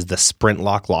setup is the sprint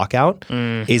lock lockout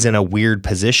is in a weird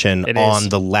position on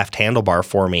the left handlebar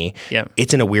for me. Yep.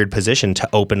 It's in a weird position to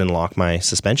open and lock my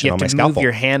suspension on my scalpel. You have to move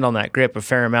your hand on that grip a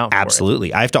fair amount.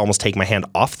 Absolutely. I have to almost take my hand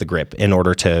off the grip in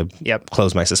order to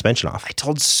close my suspension off. I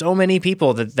told so many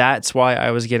people that's why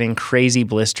I was getting crazy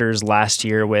blisters last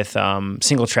year with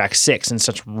single track 6 in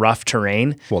such rough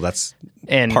terrain. Well, that's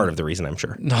part of the reason, I'm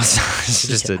sure. No,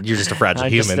 it's you're just a fragile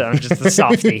human. I'm just a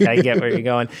softie. I get where you're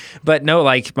going. But no,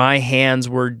 my hands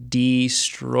were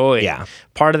destroyed. Yeah.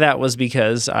 Part of that was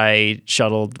because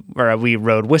we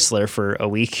rode Whistler for a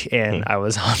week, and I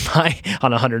was on a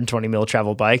 120 mil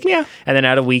travel bike. Yeah. And then I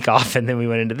had a week off, and then we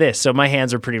went into this. So my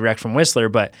hands are pretty wrecked from Whistler,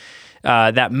 but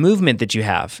that movement that you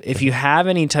have, if you have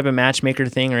any type of matchmaker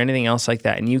thing or anything else like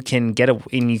that, and you can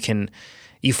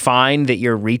you find that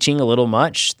you're reaching a little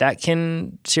much, that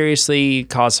can seriously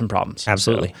cause some problems.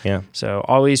 Absolutely, yeah. So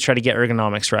always try to get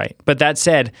ergonomics right. But that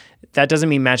said, that doesn't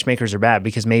mean matchmakers are bad,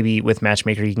 because maybe with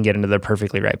matchmaker you can get into the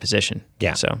perfectly right position.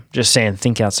 Yeah. So just saying,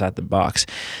 think outside the box.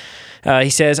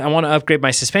 He says, I want to upgrade my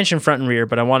suspension front and rear,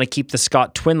 but I want to keep the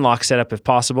Scott twin lock setup if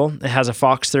possible. It has a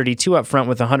Fox 32 up front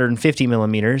with 150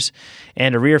 millimeters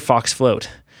and a rear Fox float.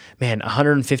 Man,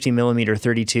 150 millimeter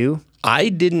 32. I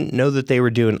didn't know that they were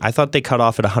doing. I thought they cut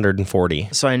off at 140.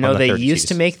 So I know they used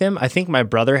to make them. I think my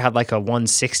brother had like a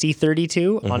 160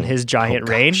 32 on his giant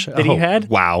range that he had.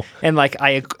 Wow. And like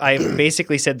I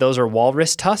basically said those are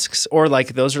walrus tusks, or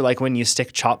like those are like when you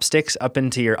stick chopsticks up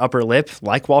into your upper lip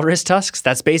like walrus tusks.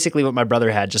 That's basically what my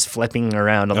brother had, just flipping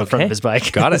around on the front of his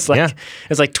bike. Got it. It's like,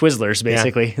 it's like Twizzlers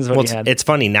basically is what he had. It's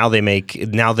funny now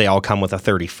they all come with a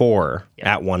 34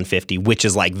 at 150, which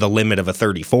is like the limit of a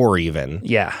 34 even.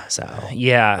 Yeah. So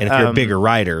yeah. And if you're a bigger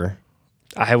rider,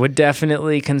 I would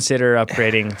definitely consider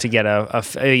upgrading to get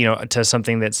to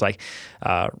something that's like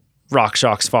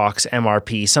RockShox Fox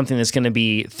MRP, something that's going to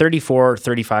be 34,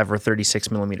 35, or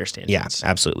 36 millimeter stanchions. Yeah,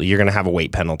 absolutely. You're going to have a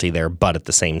weight penalty there, but at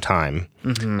the same time.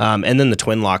 And then the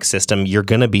twin lock system, you're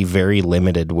going to be very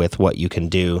limited with what you can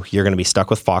do. You're going to be stuck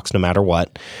with Fox no matter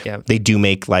what. Yep. They do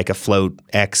make like a Float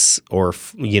X or a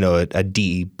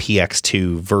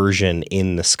DPX2 version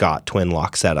in the Scott twin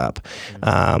lock setup.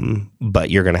 But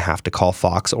you're going to have to call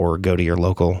Fox or go to your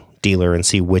local dealer and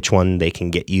see which one they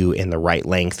can get you in the right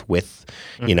length with,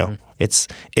 it's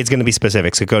going to be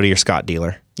specific. So go to your Scott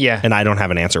dealer. Yeah. And I don't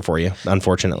have an answer for you,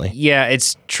 unfortunately. Yeah,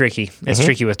 it's tricky. It's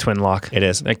tricky with twin lock. It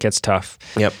is. It gets tough.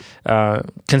 Yep.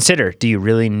 Consider, do you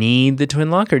really need the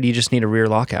twin lock, or do you just need a rear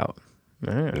lockout?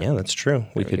 Yeah, that's true.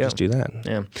 We could just do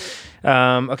that.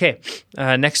 Yeah. Okay.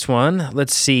 Next one.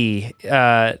 Let's see.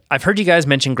 I've heard you guys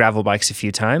mention gravel bikes a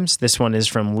few times. This one is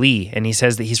from Lee, and he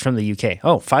says that he's from the UK.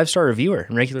 Oh, 5-star reviewer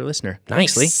and regular listener. Nice.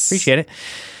 Thanks, Lee. Appreciate it.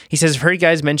 He says, I've heard you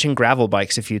guys mention gravel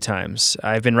bikes a few times.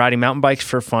 I've been riding mountain bikes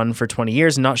for fun for 20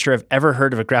 years and not sure I've ever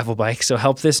heard of a gravel bike, so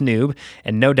help this noob,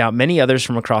 and no doubt many others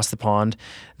from across the pond,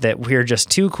 that we're just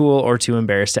too cool or too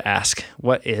embarrassed to ask.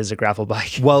 What is a gravel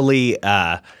bike? Well, Lee,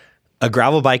 a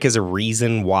gravel bike is a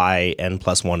reason why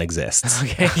N+1 exists.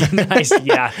 Okay, nice.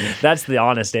 Yeah, that's the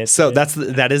honest answer. So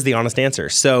that is the honest answer.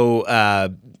 So,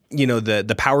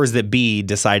 the powers that be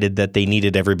decided that they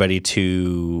needed everybody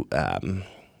to,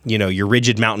 your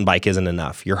rigid mountain bike isn't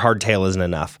enough. Your hardtail isn't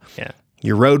enough. Yeah.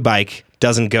 Your road bike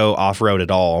doesn't go off-road at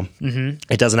all. Mm-hmm.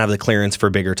 It doesn't have the clearance for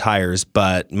bigger tires,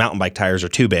 but mountain bike tires are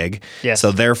too big. Yes.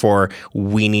 So therefore,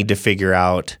 we need to figure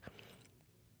out,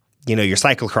 your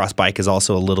cyclocross bike is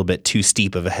also a little bit too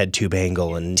steep of a head tube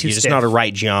angle, and you're just not a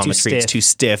right geometry. It's too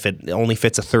stiff. It only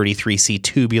fits a 33C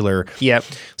tubular. Yep.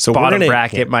 So bottom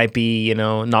bracket might be,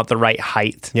 not the right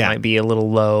height. Yeah. Might be a little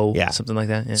low. Yeah. Something like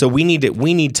that. Yeah. So we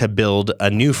need to build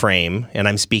a new frame, and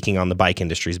I'm speaking on the bike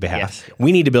industry's behalf. Yes.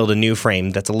 We need to build a new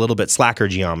frame that's a little bit slacker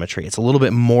geometry. It's a little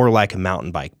bit more like a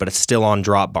mountain bike, but it's still on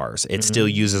drop bars. It still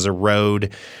uses a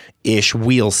road-ish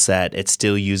wheel set. It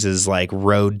still uses like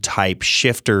road type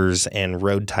shifters and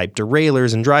road type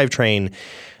derailleurs and drivetrain.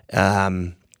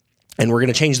 And we're going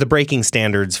to change the braking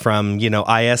standards from,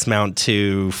 IS mount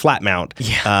to flat mount.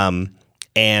 Yeah.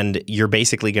 And you're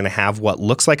basically going to have what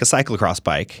looks like a cyclocross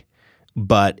bike,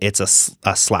 but it's a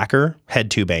slacker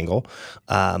head tube angle,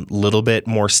 little bit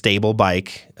more stable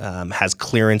bike, has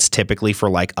clearance typically for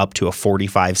like up to a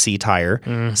 45C tire.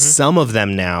 Mm-hmm. Some of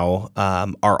them now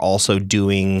are also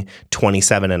doing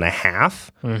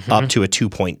 27.5 up to a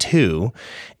 2.2.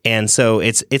 And so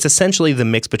it's essentially the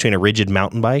mix between a rigid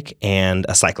mountain bike and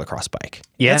a cyclocross bike.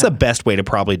 Yeah. That's the best way to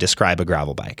probably describe a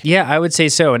gravel bike. Yeah, I would say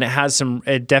so. And it has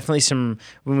definitely some,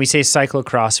 when we say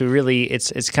cyclocross,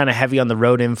 it's kind of heavy on the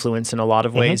road influence in a lot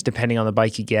of ways, depending on the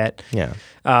bike you get. Yeah.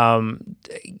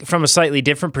 From a slightly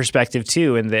different perspective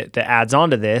too, and that adds on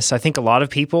to this, I think a lot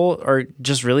of people are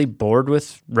just really bored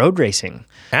with road racing.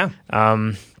 Yeah.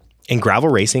 And gravel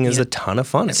racing is a ton of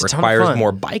fun. It requires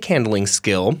more bike handling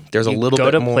skill. There's a little bit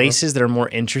more. Go to places that are more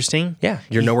interesting. Yeah.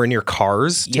 You're nowhere near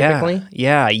cars typically.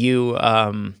 Yeah. You,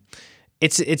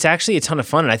 it's actually a ton of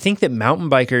fun. And I think that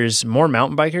more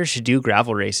mountain bikers should do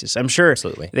gravel races. I'm sure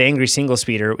Absolutely. The Angry Single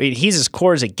Speeder, he's as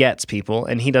core as it gets, people,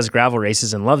 and he does gravel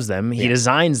races and loves them. He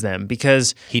designs them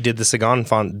because he did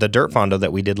the the dirt Fondo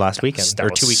that we did last weekend that or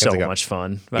was 2 weekends ago. So much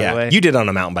fun, by the way. You did on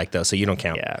a mountain bike though, so you don't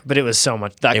count. Yeah, but it was so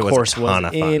much. That course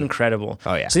was incredible.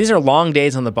 Oh yeah. So these are long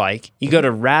days on the bike. You go to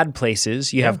rad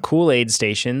places. You have cool aid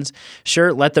stations.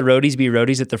 Sure, let the roadies be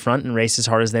roadies at the front and race as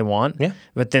hard as they want. Yeah.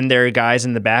 But then there are guys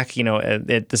in the back,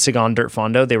 at the Sagan Dirt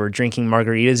Fondo. They were drinking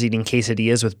margaritas, eating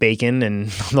quesadillas with bacon, and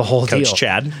the whole deal. Coach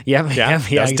Chad. Yep. Yeah, Yep.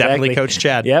 that was definitely Coach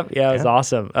Chad. Yep. Yeah, it was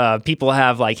awesome. People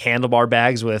have like handlebar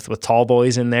bags with tall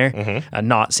boys in there,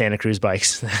 not Santa Cruz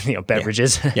bikes,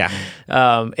 beverages. Yeah.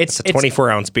 It's a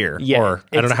 24-ounce beer. Yeah, or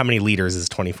I don't know how many liters is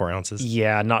 24 ounces.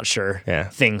 Yeah, not sure. Yeah.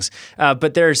 Things.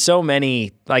 But there are so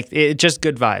many, just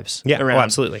good vibes. Yeah, around.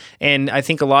 absolutely. And I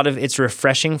think it's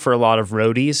refreshing for a lot of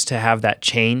roadies to have that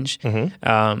change.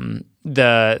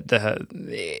 They're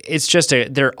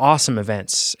awesome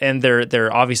events, and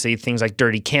they're obviously things like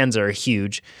Dirty Kansas are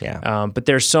huge. Yeah. But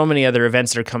there's so many other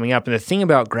events that are coming up, and the thing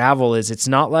about gravel is it's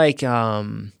not like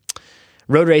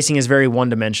road racing is very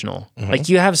one-dimensional. Like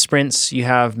you have sprints, you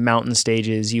have mountain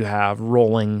stages, you have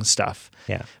rolling stuff.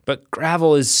 Yeah. But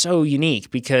gravel is so unique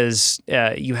because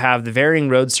you have the varying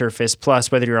road surface,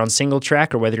 plus whether you're on single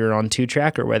track or whether you're on two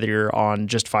track or whether you're on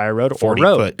just fire road or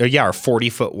road. Or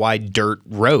 40-foot wide dirt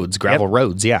roads, gravel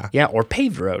roads. Yeah. Yeah, or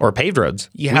paved road. Or paved roads.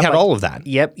 We had all of that.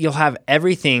 Yep, you'll have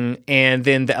everything, and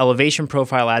then the elevation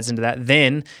profile adds into that.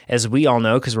 Then, as we all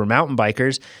know, because we're mountain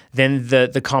bikers, then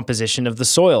the composition of the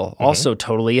soil also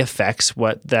totally affects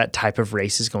what that type of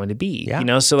race is going to be.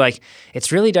 Yeah. So like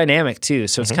it's really dynamic too.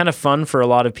 So it's kind of fun for a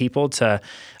lot of people to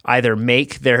either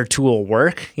make their tool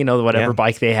work, whatever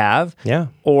bike they have,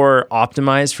 or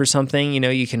optimize for something.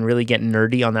 You can really get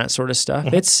nerdy on that sort of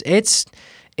stuff.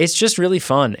 It's just really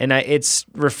fun, and it's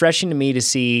refreshing to me to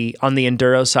see on the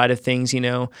enduro side of things.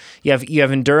 You have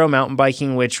enduro mountain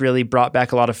biking, which really brought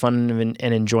back a lot of fun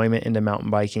and enjoyment into mountain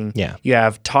biking. Yeah. You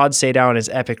have Todd Sadow and his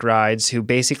Epic Rides, who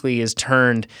basically has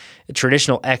turned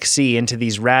traditional XC into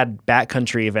these rad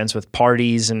backcountry events with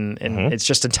parties, and it's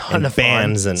just a ton of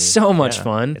bands fun. and so much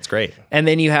fun. It's great. And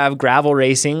then you have gravel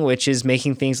racing, which is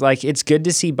making things like it's good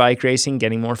to see bike racing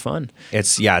getting more fun.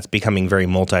 It's becoming very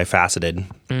multifaceted.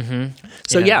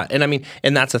 So and I mean,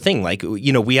 and that's the thing. Like,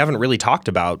 we haven't really talked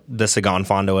about the Sagan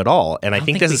Fondo at all, and I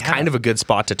think this is kind of a good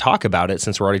spot to talk about it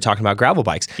since we're already talking about gravel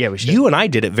bikes. Yeah, we should. You and I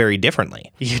did it very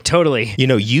differently. You totally.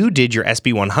 You did your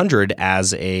SB100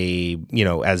 as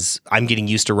as I'm getting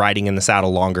used to riding in the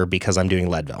saddle longer because I'm doing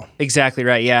Leadville. Exactly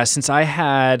right. Yeah, since I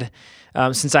have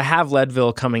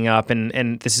Leadville coming up,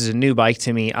 and this is a new bike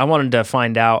to me, I wanted to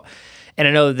find out. And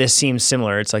I know this seems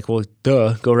similar. It's like, well,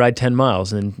 go ride 10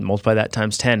 miles and then multiply that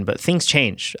times 10. But things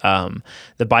change.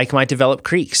 The bike might develop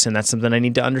creaks, and that's something I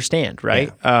need to understand,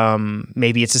 right? Yeah.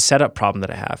 Maybe it's a setup problem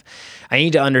that I have. I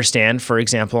need to understand, for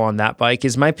example, on that bike,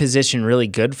 is my position really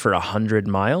good for 100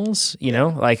 miles?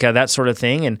 That sort of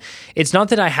thing. And it's not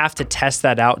that I have to test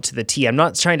that out to the T. I'm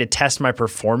not trying to test my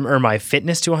my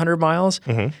fitness to 100 miles,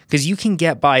 because you can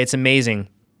get by. It's amazing.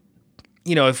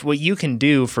 If what you can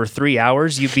do for 3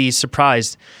 hours, you'd be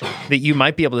surprised that you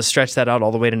might be able to stretch that out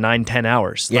all the way to 9-10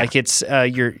 hours. Yeah. Like it's, so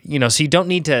you don't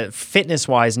need to fitness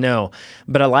wise, no,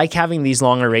 but I like having these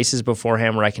longer races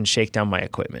beforehand where I can shake down my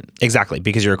equipment. Exactly.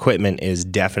 Because your equipment is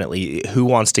definitely, who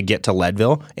wants to get to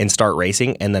Leadville and start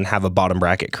racing and then have a bottom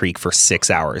bracket creek for 6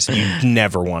 hours? You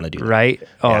never want to do that. Right.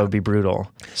 Oh, it would be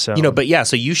brutal. So,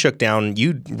 so you shook down,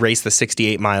 you raced the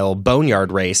 68-mile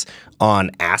Boneyard race on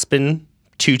Aspen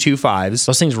 225s.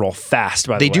 Those things roll fast,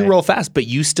 by the way. They do roll fast, but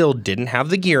you still didn't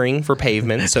have the gearing for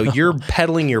pavement, so you're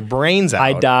pedaling your brains out.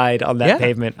 I died on that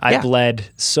pavement. I bled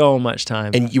so much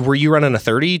time. And were you running a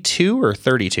 32 or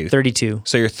 32? 32.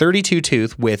 So you're 32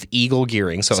 tooth with Eagle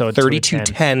gearing, so a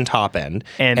 3210 top end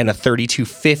and a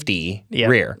 3250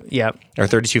 rear. Yep. Or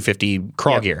 3250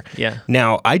 crawl gear. Yeah.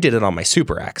 Now, I did it on my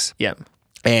Super X. Yep.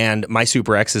 And my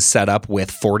Super X is set up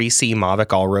with 40C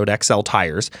Mavic All-Road XL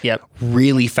tires. Yep.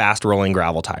 Really fast rolling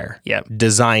gravel tire. Yep.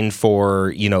 Designed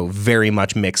for, very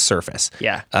much mixed surface.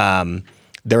 Yeah.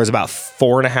 There was about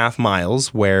 4.5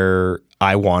 miles where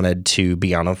I wanted to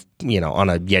be on a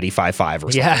Yeti 5.5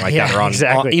 or something like that, or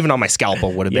exactly. even on my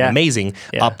Scalpel would have been amazing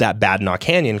up that Badenoch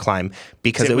Canyon climb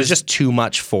because it was just too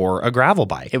much for a gravel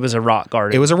bike. It was a rock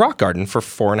garden. It was a rock garden for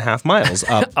 4.5 miles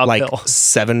up like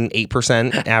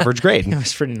 7-8% average grade. It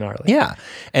was pretty gnarly. Yeah,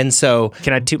 and so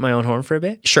can I toot my own horn for a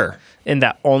bit? Sure. And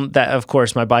that of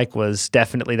course, my bike was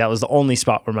definitely that was the only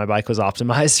spot where my bike was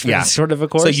optimized for this sort of a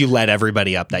course. So you led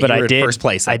everybody up that. But you were I did. in first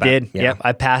place. I did. Yeah. Yep.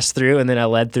 I passed through and then I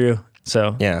led through.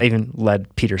 So I even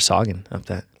led Peter Sagan up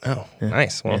that. Oh,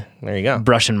 nice. Well, there you go.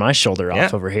 Brushing my shoulder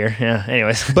off over here. Yeah.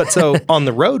 Anyways. But so on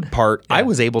the road part, I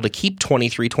was able to keep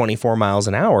 23, 24 miles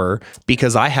an hour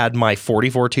because I had my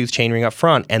 44 tooth chainring up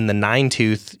front and the 9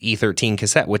 tooth E13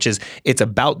 cassette, which it's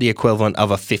about the equivalent of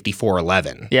a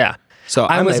 5411. Yeah. So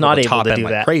I was not able to do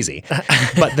that. Crazy.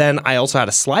 But then I also had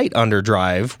a slight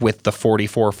underdrive with the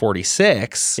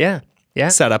 4446. Yeah.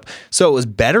 setup. So it was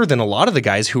better than a lot of the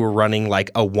guys who were running like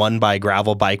a 1x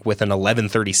gravel bike with an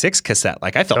 1136 cassette.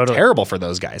 Like I felt terrible for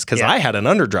those guys because I had an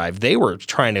underdrive. They were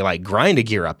trying to like grind a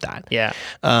gear up that. Yeah.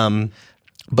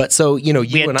 But so, you know, we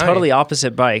had totally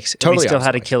opposite bikes. And we still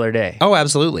had a killer day. Oh,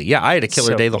 absolutely. Yeah, I had a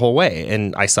killer day the whole way,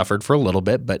 and I suffered for a little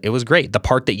bit, but it was great. The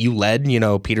part that you led, you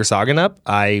know, Peter Sagan up,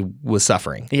 I was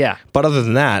suffering. Yeah. But other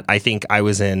than that, I think I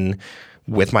was in,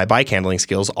 with my bike handling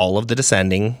skills, all of the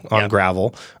descending on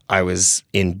gravel. I was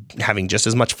in having just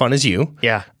as much fun as you.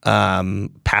 Yeah.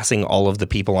 Passing all of the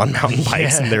people on mountain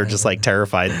bikes, and they're just like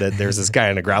terrified that there's this guy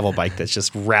on a gravel bike that's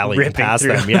just rallying past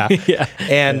them. Yeah.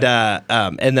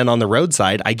 And then on the road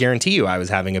side, I guarantee you I was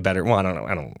having a better, well, I don't know.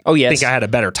 I don't think I had a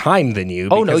better time than you.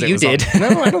 Oh, no, you did. No,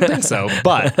 I don't think so.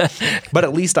 But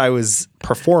at least I was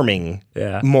performing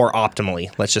more optimally.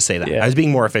 Let's just say that. I was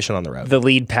being more efficient on the road. The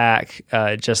lead pack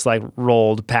just like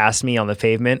rolled past me on the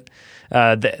pavement.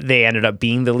 They ended up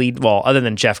being the lead. Well, other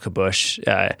than Jeff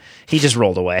Kabush, he just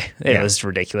rolled away. It was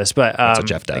ridiculous. But that's what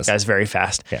Jeff does. That guy's very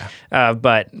fast. Yeah.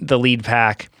 But the lead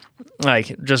pack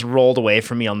like just rolled away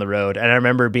from me on the road. And I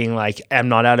remember being like, I'm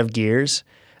not out of gears.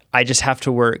 I just have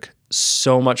to work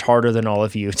so much harder than all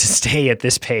of you to stay at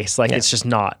this pace. Like it's just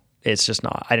not. It's just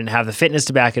not. I didn't have the fitness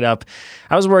to back it up.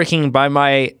 I was working by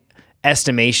my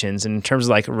estimations in terms of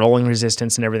like rolling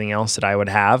resistance and everything else that I would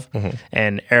have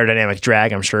and aerodynamic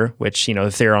drag, I'm sure, which, you know,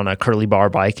 if they're on a curly bar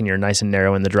bike and you're nice and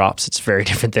narrow in the drops, it's very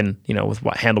different than, you know, with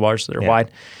handlebars that are wide.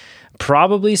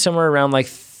 Probably somewhere around like,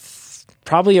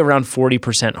 probably around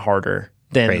 40% harder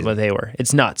than what they were.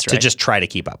 It's nuts, right? To just try to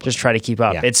keep up. Just try to keep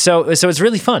up. Yeah. It's so it's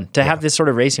really fun to have this sort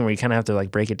of racing where you kind of have to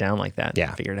like break it down like that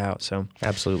and figure it out. So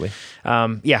absolutely.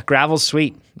 Gravel's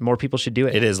sweet. More people should do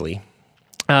it. It is, Lee.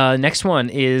 Next one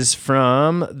is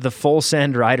from the Full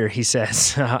Send Rider. He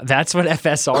says, that's what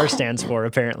FSR stands for,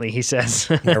 apparently, he says.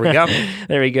 There we go.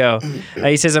 There we go.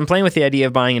 He says, I'm playing with the idea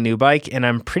of buying a new bike, and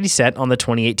I'm pretty set on the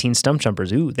 2018 Stump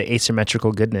Jumpers. Ooh, the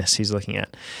asymmetrical goodness he's looking at.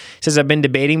 He says, I've been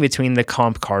debating between the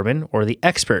Comp Carbon or the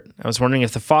Expert. I was wondering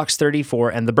if the Fox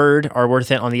 34 and the Bird are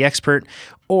worth it on the Expert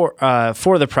or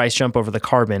for the price jump over the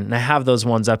Carbon. And I have those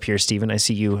ones up here, Stephen. I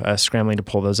see you scrambling to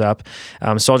pull those up.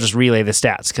 So I'll just relay the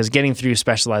stats because getting through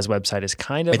Specialized website is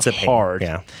kind of hard.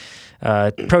 Yeah.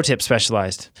 Pro tip,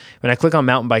 Specialized. When I click on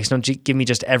mountain bikes, don't give me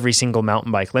just every single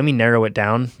mountain bike. Let me narrow it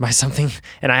down by something.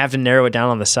 And I have to narrow it down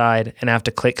on the side and I have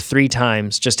to click 3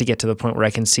 times just to get to the point where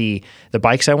I can see the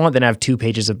bikes I want. Then I have 2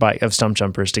 pages of Stump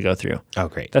Jumpers to go through. Oh,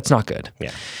 great. That's not good.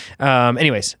 Yeah.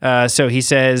 Anyways, so he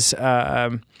says...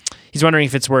 he's wondering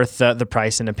if it's worth the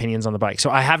price and opinions on the bike. So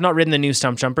I have not ridden the new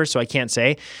Stump Jumper, so I can't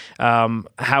say.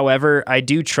 However, I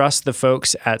do trust the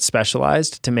folks at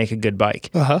Specialized to make a good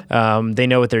bike. They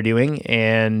know what they're doing,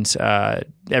 and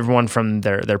everyone from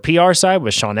their PR side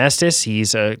with Sean Estes,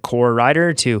 he's a core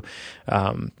rider, to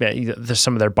there's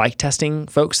some of their bike testing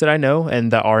folks that I know,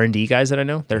 and the R&D guys that I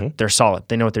know. They're solid.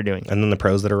 They know what they're doing. And then the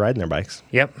pros that are riding their bikes.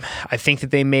 Yep. I think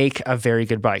that they make a very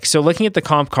good bike. So looking at the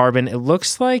Comp Carbon, it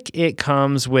looks like it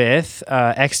comes with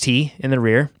XT in the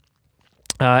rear.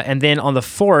 And then on the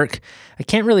fork, I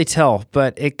can't really tell,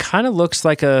 but it kind of looks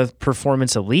like a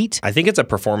Performance Elite. I think it's a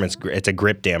performance, it's a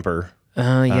grip damper.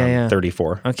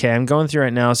 34. Okay, I'm going through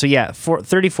right now. So yeah,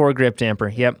 34 grip damper.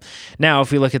 Yep. Now,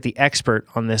 if we look at the Expert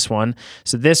on this one,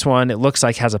 so this one, it looks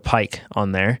like has a Pike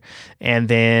on there, and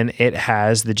then it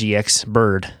has the GX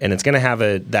Bird. And it's going to have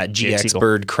that GX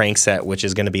Bird crankset, which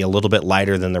is going to be a little bit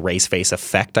lighter than the Race Face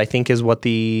Effect, I think is what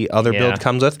the other build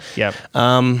comes with. Yep.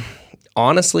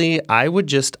 Honestly, I would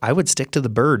stick to the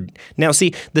Bird. Now,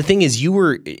 see, the thing is,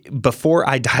 before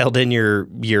I dialed in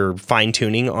your fine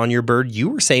tuning on your Bird, you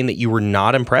were saying that you were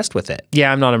not impressed with it.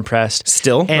 Yeah, I'm not impressed.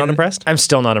 Still not impressed? I'm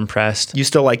still not impressed. You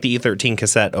still like the E13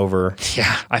 cassette over?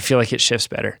 Yeah, I feel like it shifts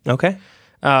better. Okay.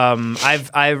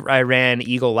 I ran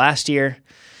Eagle last year.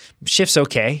 Shifts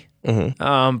okay, but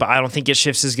I don't think it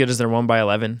shifts as good as their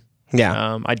 1x11.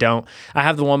 Yeah. I don't. I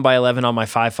have the 1x11 on my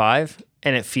 5.5.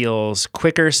 And it feels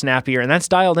quicker, snappier, and that's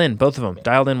dialed in, both of them,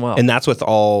 dialed in well. And that's with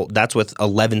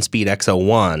 11-speed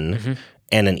X01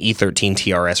 and an E13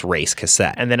 TRS race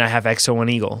cassette. And then I have X01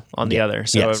 Eagle on the other.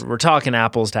 So we're talking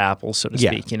apples to apples, so to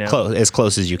speak. You know, as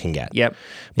close as you can get. Yep.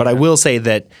 But I will say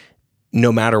that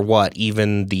no matter what,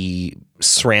 even the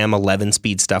SRAM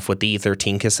 11-speed stuff with the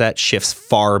E13 cassette shifts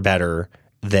far better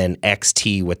than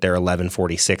XT with their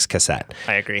 1146 cassette.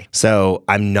 I agree. So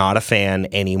I'm not a fan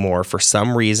anymore. For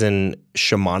some reason,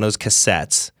 Shimano's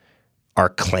cassettes are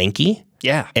clanky.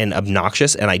 and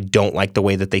obnoxious, and I don't like the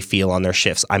way that they feel on their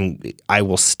shifts. I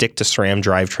will stick to SRAM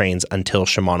drivetrains until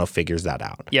Shimano figures that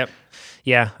out. Yep.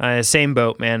 Yeah, same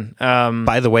boat, man.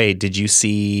 By the way, did you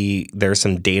see there's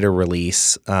some data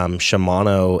release?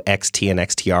 Shimano XT and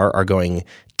XTR are going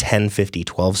 1050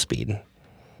 12 speed.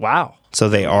 Wow. So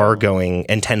they are going,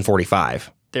 and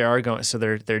 1045. They are going. So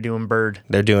they're doing bird.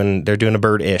 They're doing a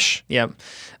bird-ish. Yep.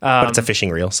 But it's a fishing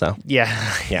reel, so. Yeah.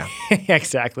 Yeah.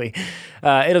 Exactly.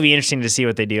 It'll be interesting to see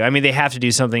what they do. I mean, they have to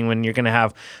do something when you're going to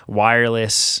have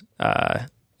wireless,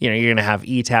 you're going to have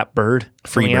eTap Bird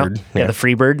coming out. Yeah, the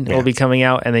Freebird will be coming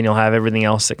out, and then you'll have everything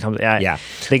else that comes out. Yeah.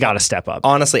 They got to step up.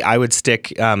 Honestly, I would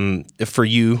stick, for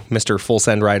you, Mr. Full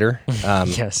Send Rider,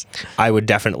 yes. I would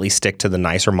definitely stick to the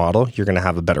nicer model. You're going to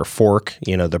have a better fork.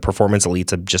 The Performance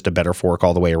Elite's just a better fork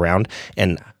all the way around.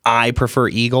 And I prefer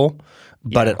Eagle,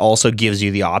 but it also gives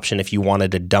you the option if you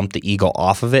wanted to dump the Eagle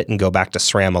off of it and go back to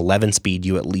SRAM 11 speed,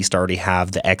 you at least already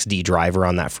have the XD driver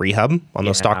on that free hub on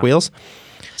those stock wheels.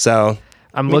 So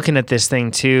I'm looking at this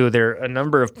thing too. There are a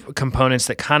number of components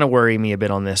that kind of worry me a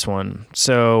bit on this one.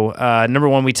 So number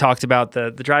one, we talked about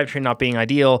the drivetrain not being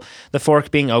ideal, the fork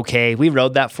being okay. We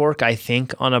rode that fork, I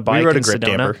think, on a bike in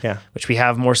Sedona, which we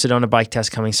have more Sedona bike tests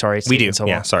coming. Sorry, it's taking so long.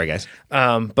 Yeah, sorry guys.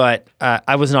 But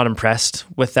I was not impressed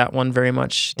with that one very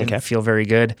much. Didn't feel very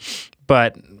good.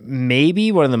 But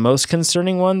maybe one of the most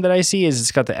concerning one that I see is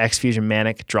it's got the X-Fusion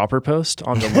Manic dropper post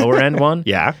on the lower end one.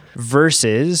 Yeah.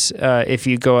 Versus if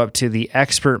you go up to the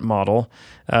Expert model,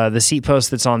 the seat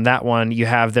post that's on that one, you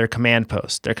have their command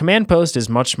post. Their command post is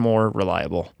much more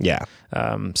reliable. Yeah.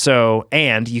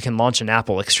 And you can launch an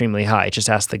Apple extremely high. Just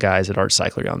ask the guys at Art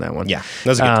Cyclery on that one. Yeah. That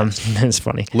was a good test. It's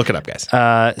funny. Look it up, guys.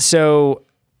 I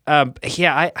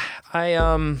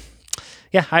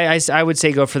would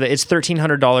say go for it's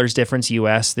 $1,300 difference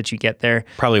US that you get there.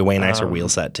 Probably a way nicer wheel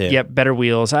set too. Yep, better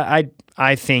wheels. I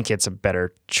think it's a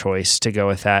better choice to go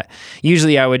with that.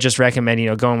 Usually I would just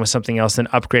recommend, going with something else than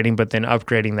upgrading, but then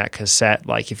upgrading that cassette.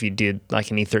 Like if you did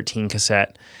like an E13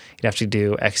 cassette, you'd have to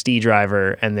do XD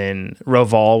driver, and then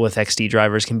Roval with XD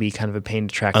drivers can be kind of a pain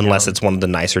to track Unless down. It's one of the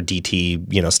nicer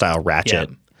DT, style ratchet.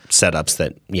 Yeah. Setups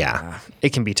that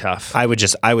it can be tough. I would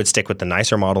stick with the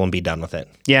nicer model and be done with it.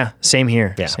 Yeah, same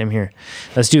here.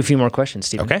 Let's do a few more questions,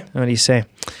 Steven. Okay. What do you say?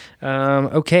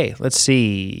 Okay, let's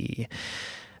see.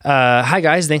 Hi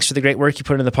guys, thanks for the great work you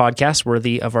put into the podcast,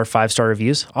 worthy of our 5-star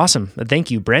reviews. Awesome.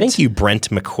 Thank you, Brent. Thank you, Brent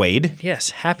McQuaid.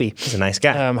 Yes, happy. He's a nice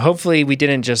guy. Hopefully we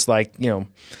didn't just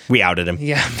we outed him.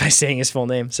 Yeah, by saying his full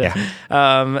name. So,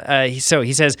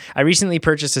 he says, I recently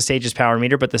purchased a Stages power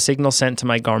meter, but the signal sent to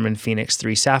my Garmin Fenix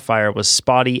 3 Sapphire was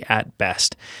spotty at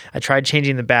best. I tried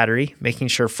changing the battery, making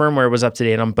sure firmware was up to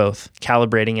date on both,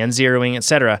 calibrating and zeroing,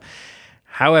 etc.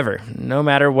 However, no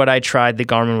matter what I tried, the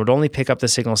Garmin would only pick up the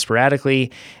signal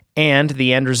sporadically, and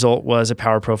the end result was a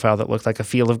power profile that looked like a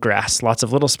field of grass, lots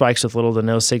of little spikes with little to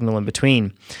no signal in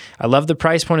between. I love the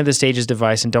price point of the Stages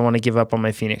device and don't want to give up on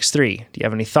my Fenix 3. Do you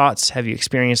have any thoughts? Have you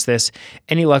experienced this?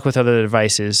 Any luck with other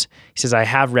devices? He says, I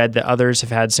have read that others have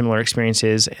had similar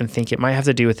experiences and think it might have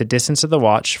to do with the distance of the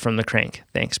watch from the crank.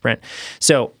 Thanks, Brent.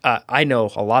 So I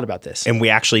know a lot about this. And we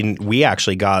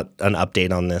actually got an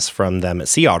update on this from them at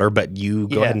Sea Otter, but you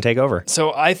go ahead and take over.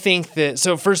 So I think that,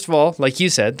 first of all, like you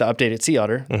said, the update at Sea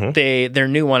Otter, their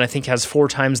new one, I think, has 4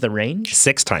 times the range.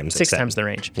 6 times. 6 times the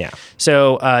range. Yeah.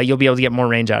 So you'll be able to get more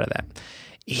range out of that.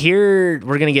 Here,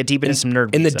 we're going to get deep into some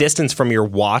nerd. In the distance from your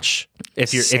watch,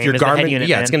 if your Garmin,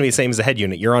 it's going to be the same as the head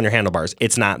unit. You're on your handlebars.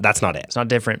 That's not it. It's not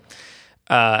different.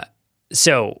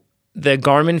 So the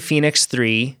Garmin Fenix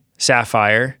 3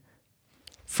 Sapphire,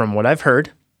 from what I've heard,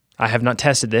 I have not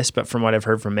tested this, but from what I've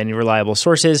heard from many reliable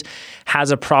sources, has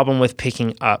a problem with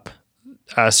picking up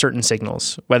certain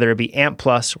signals, whether it be ANT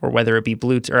Plus or whether it be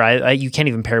Bluetooth, or you can't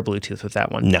even pair Bluetooth with that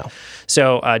one. No.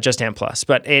 So just ANT Plus,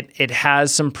 but it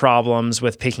has some problems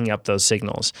with picking up those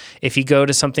signals. If you go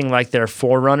to something like their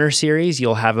Forerunner series,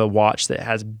 you'll have a watch that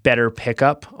has better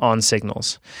pickup on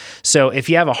signals. So if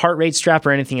you have a heart rate strap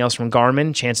or anything else from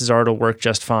Garmin, chances are it'll work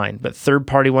just fine, but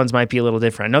third-party ones might be a little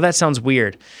different. I know that sounds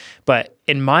weird, but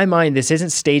in my mind, this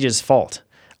isn't Stages' fault.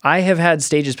 I have had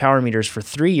Stages power meters for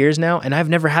 3 years now, and I've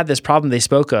never had this problem they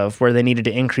spoke of where they needed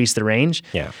to increase the range.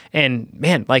 Yeah. And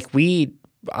man, I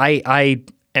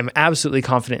am absolutely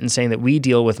confident in saying that we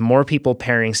deal with more people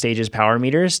pairing Stages power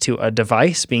meters to a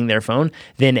device, being their phone,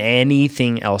 than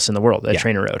anything else in the world that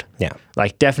Trainer rode. Yeah.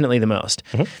 Like definitely the most.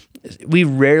 Mm-hmm. We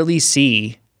rarely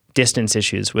see distance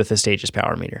issues with a Stages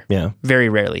power meter. Yeah. Very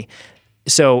rarely.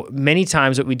 So many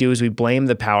times what we do is we blame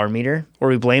the power meter or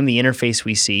we blame the interface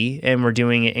we see, and we're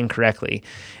doing it incorrectly.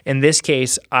 In this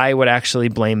case, I would actually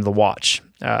blame the watch.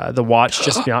 The watch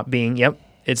just not being,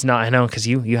 It's not. I know, because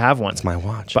you have one. It's my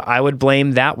watch. But I would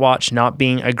blame that watch not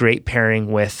being a great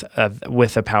pairing with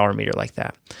a power meter like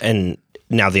that. And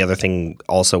now the other thing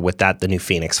also with that, the new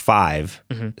Fenix 5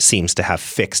 seems to have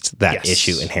fixed that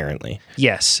issue inherently.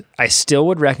 Yes. I still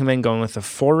would recommend going with the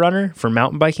Forerunner for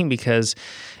mountain biking, because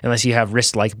unless you have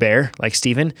wrist like bear, like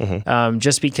Steven,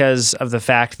 just because of the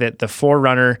fact that the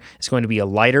Forerunner is going to be a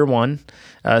lighter one.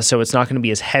 So it's not going to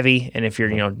be as heavy, and if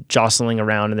you're jostling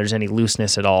around and there's any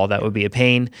looseness at all, that would be a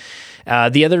pain.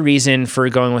 The other reason for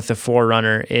going with the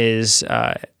Forerunner is,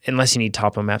 unless you need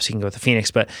topo maps, you can go with the Fenix,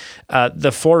 but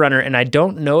the Forerunner, and I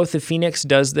don't know if the Fenix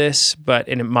does this,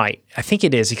 and it might. I think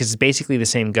it is, because it's basically the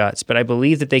same guts, but I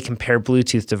believe that they compare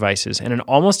Bluetooth devices, and in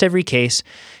almost every case,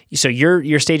 so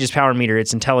your Stages power meter,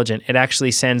 it's intelligent. It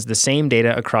actually sends the same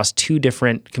data across 2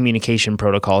 different communication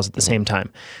protocols at the same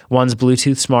time. One's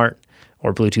Bluetooth Smart,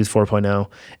 or Bluetooth 4.0,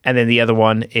 and then the other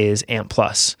one is ANT+.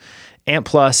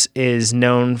 ANT+ is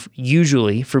known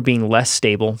usually for being less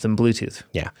stable than Bluetooth.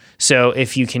 Yeah. So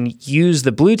if you can use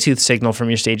the Bluetooth signal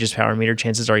from your Stages power meter,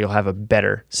 chances are you'll have a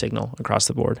better signal across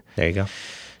the board. There you go.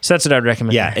 So that's what I'd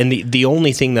recommend. Yeah, and the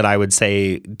only thing that I would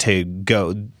say to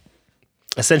go,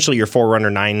 essentially your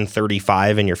Forerunner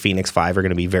 935 and your Fenix 5 are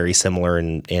going to be very similar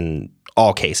in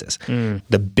all cases.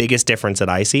 The biggest difference that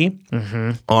I see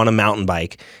on a mountain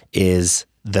bike is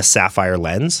the Sapphire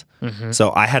lens.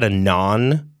 So I had a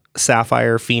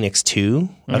non-Sapphire Fenix 2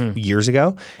 years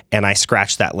ago, and I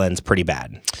scratched that lens pretty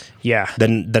bad. Yeah. The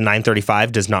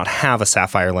 935 does not have a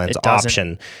Sapphire lens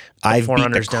option. I've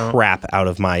beat the crap out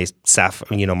of my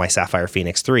Sapphire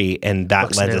Fenix 3, and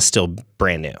that lens is still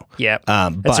brand new. Yeah,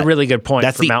 that's a really good point.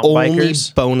 That's for the mountain only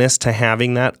bikers. bonus to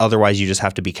having that. Otherwise, you just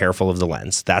have to be careful of the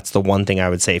lens. That's the one thing I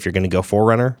would say if you're going to go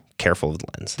Forerunner, careful of the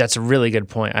lens. That's a really good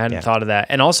point. I hadn't thought of that.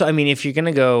 And also, I mean, if you're going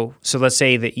to go, so let's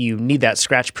say that you need that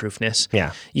scratch proofness.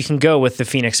 Yeah. You can go with the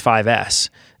Fenix 5S.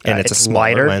 And it's a smaller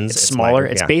lighter, lens. It's smaller. Lighter,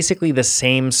 it's basically the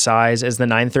same size as the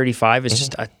 935. It's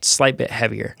just a slight bit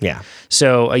heavier. Yeah.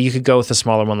 So you could go with a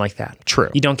smaller one like that.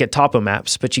 True. You don't get topo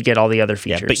maps, but you get all the other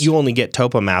features. Yeah, but you only get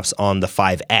topo maps on the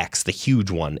 5X, the huge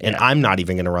one. And I'm not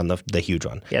even going to run the huge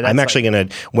one. Yeah, I'm actually going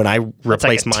to, when I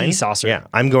replace mine, T-saucer.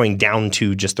 I'm going down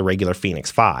to just the regular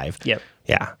Fenix 5. Yep.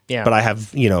 Yeah. But I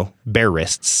have, bear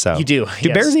wrists. So you do.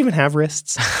 Do bears even have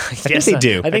wrists? I think they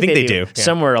do. I think they do. Yeah.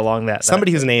 Somewhere along that.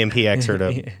 Somebody who's an AMP expert,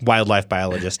 a wildlife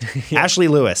biologist. Ashley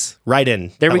Lewis, write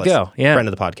in. There we go. Yeah. Friend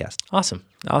of the podcast. Awesome.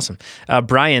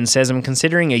 Brian says, I'm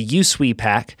considering a USWE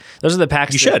pack. Those are the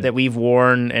packs that we've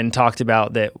worn and talked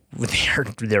about that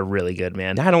they're really good,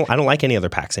 man. I don't like any other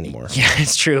packs anymore. Yeah,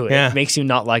 it's true. Yeah. It makes you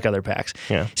not like other packs.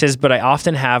 Yeah. He says, but I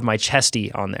often have my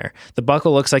chesty on there. The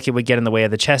buckle looks like it would get in the way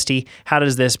of the chesty. How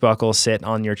does this buckle sit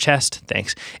on your chest?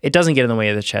 Thanks. It doesn't get in the way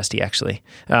of the chesty, actually.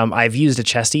 I've used a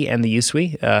chesty and the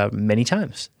USWE many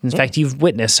times. In fact, you've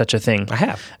witnessed such a thing. I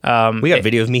have. We got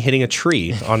video of me hitting a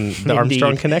tree on the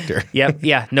Armstrong connector. Yep.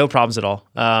 Yeah, no problems at all.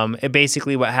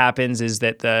 Basically what happens is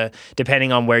that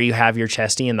depending on where you have your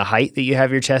chesty and the height that you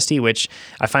have your chesty, which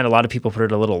I find a lot of people put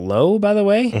it a little low, by the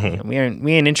way. We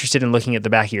ain't interested in looking at the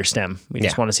back of your stem. We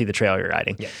just want to see the trail you're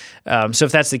riding. Yeah. So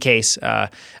if that's the case,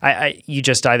 you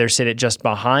just either sit it just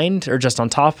behind or just on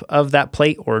top of that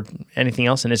plate or anything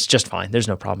else, and it's just fine. There's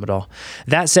no problem at all.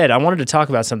 That said, I wanted to talk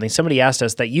about something. Somebody asked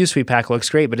us, that USWE pack looks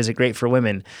great, but is it great for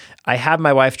women? I had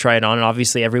my wife try it on, and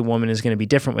obviously every woman is going to be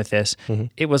different with this.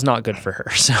 It was not good for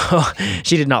her. So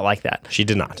she did not like that. She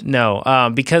did not.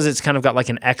 No, because it's kind of got like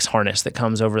an X harness that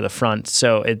comes over the front.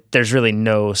 So there's really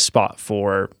no spot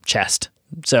for chest.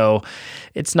 So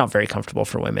it's not very comfortable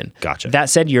for women. Gotcha. That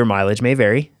said, your mileage may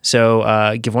vary.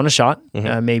 So give one a shot.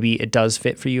 Maybe it does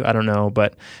fit for you. I don't know.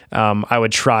 But I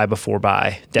would try before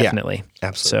buy, definitely. Yeah,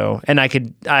 absolutely. So, and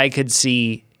I could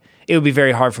see... It would be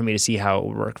very hard for me to see how it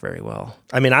would work very well.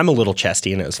 I mean, I'm a little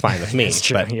chesty, and it was fine with me. That's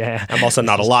true, but I'm also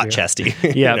not a lot chesty.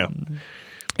 Yeah.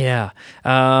 Yeah.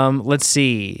 Let's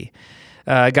see.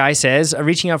 Guy says,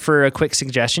 reaching out for a quick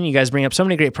suggestion. You guys bring up so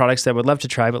many great products that I would love to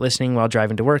try, but listening while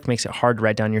driving to work makes it hard to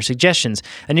write down your suggestions.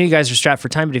 I know you guys are strapped for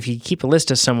time, but if you keep a list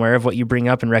of somewhere of what you bring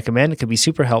up and recommend, it could be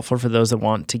super helpful for those that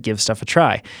want to give stuff a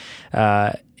try.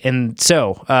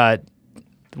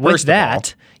 With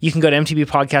that, you can go to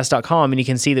mtbpodcast.com and you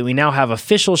can see that we now have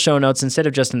official show notes instead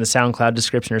of just in the SoundCloud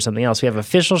description or something else. We have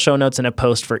official show notes and a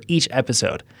post for each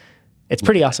episode. It's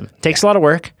pretty awesome. It takes a lot of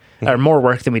work, or more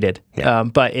work than we did,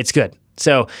 but it's good.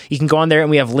 So you can go on there and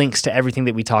we have links to everything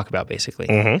that we talk about,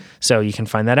 basically. So you can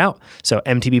find that out. So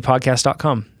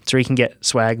mtbpodcast.com. It's where you can get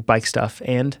swag, bike stuff,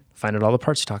 and find out all the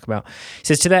parts you talk about. He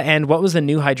says, to that end, what was the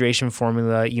new hydration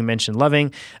formula you mentioned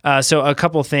loving? So a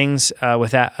couple things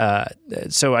with that.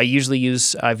 So I've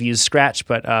used Scratch,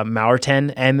 but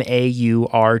Maurten,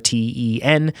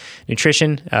 Maurten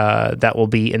Nutrition, that will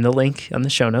be in the link on the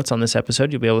show notes on this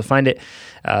episode. You'll be able to find it.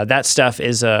 That stuff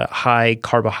is a high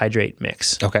carbohydrate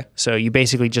mix. Okay. So you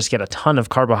basically just get a ton of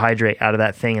carbohydrate out of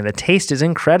that thing, and the taste is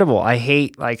incredible. I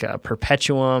hate like a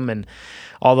Perpetuum and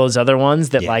all those other ones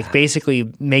that like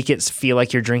basically make it feel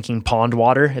like you're drinking pond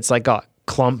water. It's like got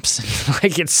clumps,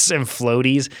 like it's in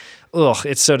floaties. Ugh,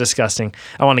 it's so disgusting.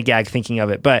 I want to gag thinking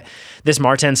of it. But this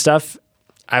Maurten stuff,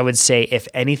 I would say, if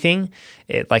anything,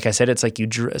 like I said, it's like you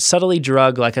subtly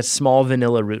drug like a small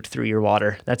vanilla root through your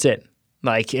water. That's it.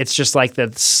 Like it's just like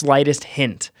the slightest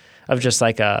hint of just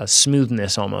like a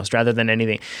smoothness almost, rather than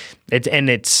anything.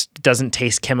 It doesn't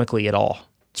taste chemically at all.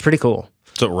 It's pretty cool.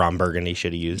 That's what Ron Burgundy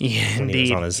should have used when he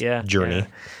was on his journey.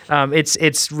 Yeah.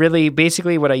 It's really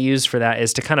basically what I use for that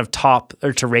is to kind of top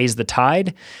or to raise the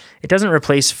tide. It doesn't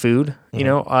replace food, you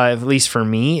know, at least for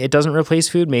me, it doesn't replace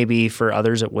food. Maybe for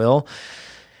others it will.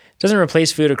 It doesn't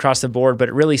replace food across the board, but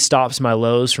it really stops my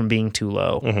lows from being too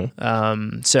low.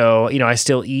 So, you know, I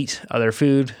still eat other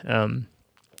food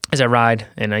as I ride,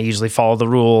 and I usually follow the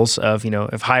rules of, you know,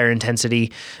 if higher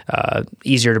intensity,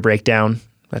 easier to break down.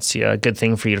 That's a good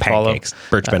thing for you to pancakes. follow.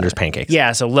 Birch Bender's pancakes.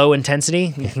 Yeah, so low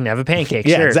intensity, you can have a pancake,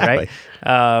 yeah, sure, exactly. right?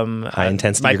 High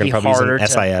intensity, you're going to probably use an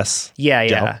SIS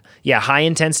gel. Yeah, high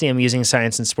intensity, I'm using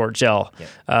Science and Sport gel.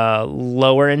 Yeah.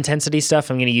 Lower intensity stuff,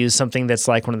 I'm going to use something that's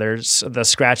like one of the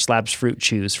Scratch Labs Fruit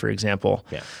Chews, for example.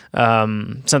 Yeah.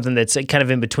 Something that's kind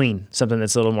of in between, something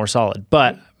that's a little more solid.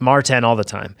 But Maurten all the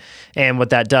time. And what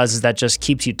that does is that just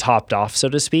keeps you topped off, so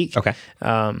to speak. Okay.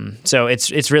 So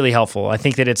it's really helpful. I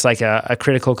think that it's like a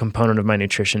critical component of my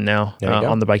nutrition now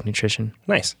on the Bike Nutrition.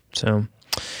 Nice. So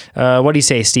what do you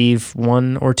say, Steve?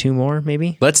 1 or 2 more,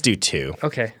 maybe? Let's do 2.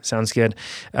 Okay, sounds good.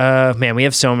 Man, we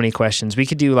have so many questions. We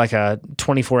could do like a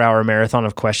 24-hour marathon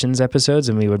of questions episodes,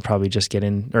 and we would probably just get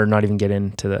in, or not even get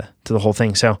into the whole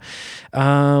thing. So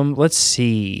let's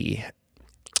see.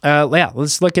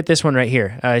 Let's look at this one right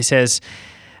here. It says,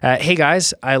 hey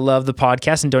guys, I love the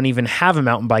podcast and don't even have a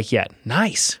mountain bike yet.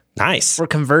 Nice. We're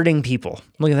converting people.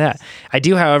 Look at that. I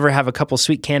do, however, have a couple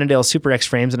sweet Cannondale Super X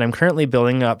frames, and I'm currently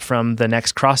building up from the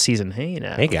next cross season. Hey,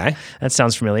 now. Hey, guy. That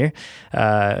sounds familiar.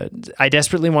 I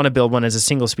desperately want to build one as a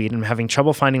single speed, and I'm having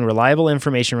trouble finding reliable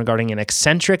information regarding an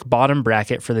eccentric bottom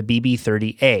bracket for the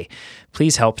BB30A.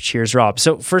 Please help. Cheers, Rob.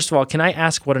 So first of all, can I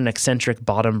ask what an eccentric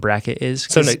bottom bracket is?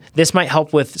 So this might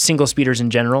help with single speeders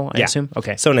in general, I assume?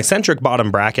 Okay. So an eccentric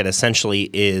bottom bracket essentially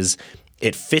is...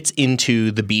 It fits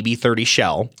into the BB30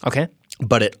 shell, okay,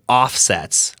 but it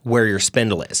offsets where your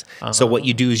spindle is. So what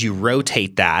you do is you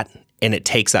rotate that, and it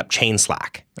takes up chain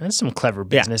slack. That's some clever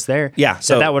business there. Yeah.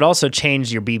 So that would also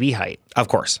change your BB height. Of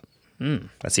course.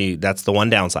 That's the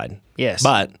one downside. Yes.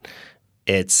 But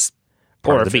it's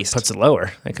part or of the if beast. It puts it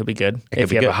lower, that could be good.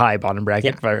 If you have a high bottom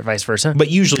bracket, vice versa. But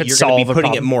usually you're going to be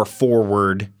putting it more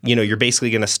forward. You know, you're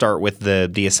basically going to start with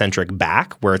the eccentric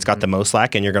back where it's got the most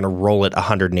slack, and you're going to roll it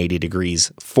 180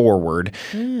 degrees forward,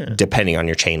 depending on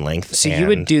your chain length. So you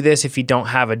would do this if you don't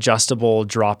have adjustable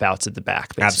dropouts at the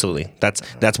back. Basically. Absolutely.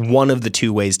 That's one of the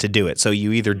 2 ways to do it. So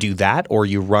you either do that or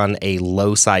you run a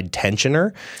low side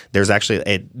tensioner. There's actually,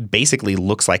 it basically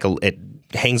looks like it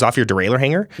hangs off your derailleur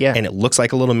hanger, and it looks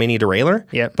like a little mini derailleur,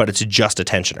 but it's just a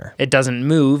tensioner. It doesn't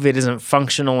move. It isn't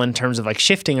functional in terms of like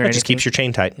shifting or anything. It just keeps your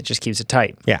chain tight. It just keeps it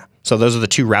tight. Yeah. So those are the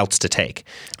 2 routes to take.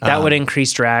 That would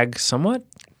increase drag somewhat?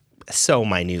 So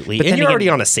minutely. And you're already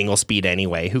on a single speed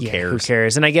anyway. Who cares? Who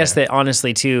cares? And I guess that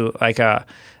honestly too, like a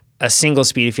single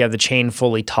speed, if you have the chain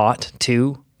fully taut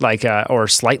too, like or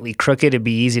slightly crooked, it'd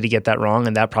be easy to get that wrong,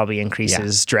 and that probably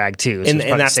increases drag too. So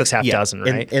and that's 6 half dozen,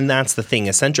 right? And that's the thing.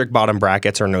 Eccentric bottom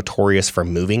brackets are notorious for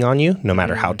moving on you, no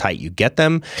matter how tight you get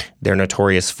them. They're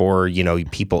notorious for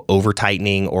people over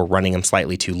tightening or running them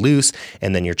slightly too loose,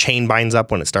 and then your chain binds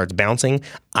up when it starts bouncing.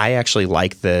 I actually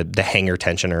like the hanger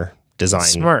tensioner design.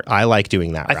 Smart. I like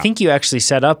doing that. I think you actually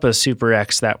set up a Super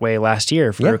X that way last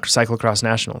year for Cyclocross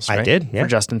Nationals. Right? I did. For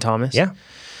Justin Thomas. Yeah.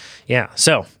 Yeah.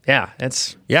 So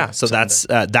that's So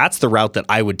that's the route that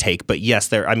I would take. But yes,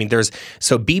 so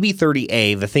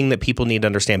BB30A. The thing that people need to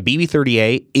understand,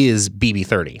 BB30A is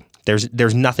BB30.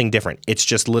 There's nothing different. It's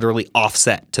just literally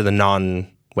offset to the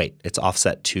it's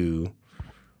offset to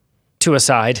a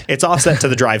side. It's offset to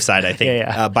the drive side, I think,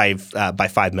 by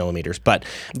 5 millimeters. But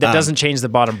that doesn't change the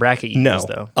bottom bracket you use,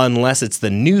 though. Unless it's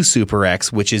the new Super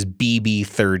X, which is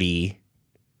BB30.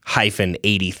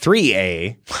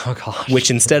 83A, Oh gosh.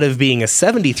 which instead of being a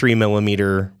 73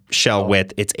 millimeter shell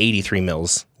width, it's 83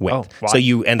 mils width. Oh, wow. So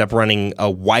you end up running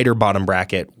a wider bottom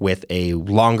bracket with a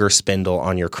longer spindle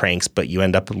on your cranks, but you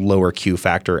end up lower Q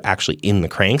factor actually in the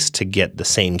cranks to get the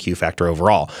same Q factor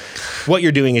overall. What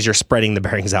you're doing is you're spreading the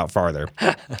bearings out farther.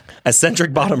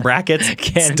 Eccentric bottom brackets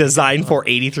designed for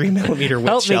 83 millimeter width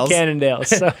Help shells. me, Cannondale.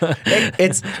 So,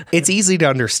 It's easy to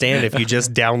understand if you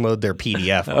just download their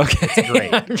PDF. okay. It's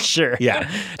great. I'm sure.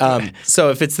 Yeah. So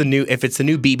if it's the new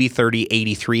BB30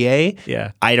 83A,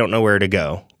 Yeah. I don't know where to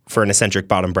go for an eccentric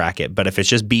bottom bracket. But if it's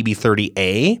just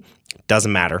BB30A,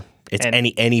 doesn't matter. It's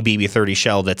any BB30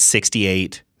 shell that's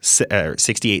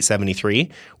 6873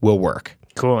 will work.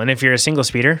 Cool. And if you're a single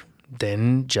speeder,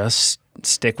 then just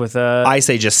stick with a. I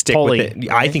say just stick pulley, with it.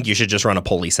 I think you should just run a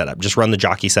pulley setup. Just run the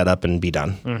jockey setup and be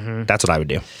done. Mm-hmm. That's what I would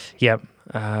do. Yep.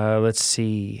 Let's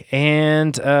see.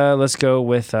 And let's go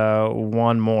with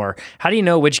one more. How do you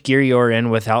know which gear you're in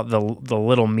without the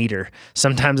little meter?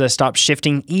 Sometimes I stop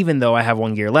shifting even though I have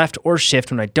one gear left, or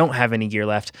shift when I don't have any gear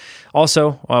left.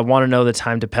 Also, I want to know the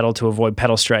time to pedal to avoid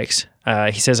pedal strikes.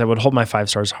 He says I would hold my 5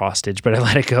 stars hostage, but I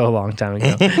let it go a long time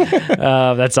ago.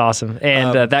 That's awesome.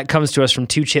 And that comes to us from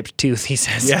Two Chipped Tooth, he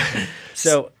says. Yeah.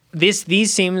 So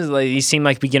these seem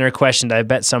like beginner questions. I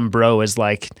bet some bro is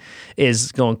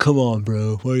going, come on,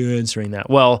 bro, why are you answering that?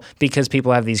 Well, because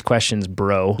people have these questions,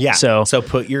 bro. Yeah. So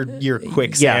put your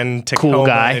quicksand Tacoma cool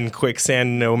guy. and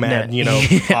quicksand nomad,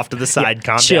 off to the side.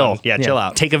 Calm chill. down. Yeah, chill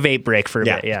out. Take a vape break for a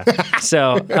Yeah. bit. Yeah.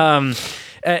 So,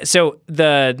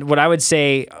 what I would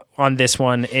say on this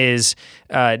one is,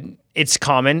 it's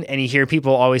common, and you hear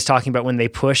people always talking about when they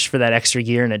push for that extra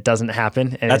gear and it doesn't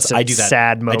happen, and it's a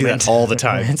sad moment. I do that all the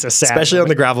time. It's a sad especially moment. on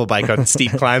the gravel bike on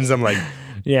steep climbs. I'm like,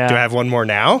 Yeah. do I have one more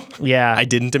now? Yeah. I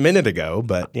didn't a minute ago,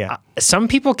 but yeah. Some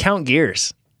people count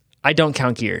gears. I don't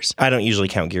count gears. I don't usually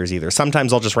count gears either.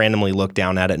 Sometimes I'll just randomly look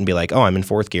down at it and be like, oh, I'm in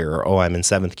 4th gear, or oh, I'm in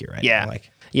 7th gear. Right Yeah. now.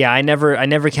 Yeah, I never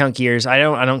count gears. I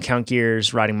don't count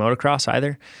gears riding motocross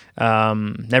either.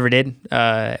 Never did.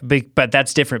 But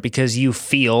that's different because you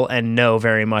feel and know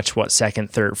very much what first, second,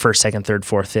 third, 4th,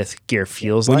 5th gear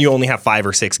feels When like. you only have 5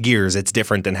 or 6 gears, it's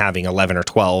different than having 11 or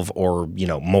 12 or,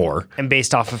 more. And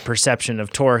based off of perception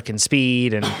of torque and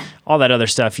speed and all that other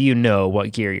stuff, you know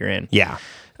what gear you're in. Yeah.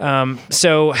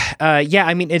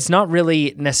 It's not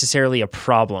really necessarily a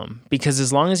problem because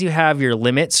as long as you have your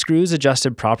limit screws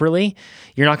adjusted properly,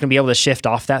 you're not going to be able to shift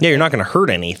off that. Yeah, you're not going to hurt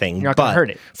anything. You're not going to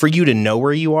hurt it. For you to know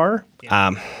where you are,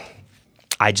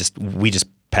 we just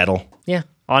pedal. Yeah,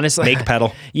 honestly. Make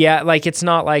pedal. Yeah, it's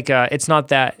not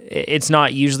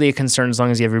usually a concern as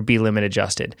long as you have your B limit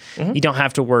adjusted. Mm-hmm. You don't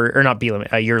have to worry, or not B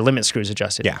limit, your limit screws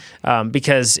adjusted. Yeah.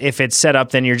 Because if it's set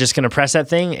up, then you're just going to press that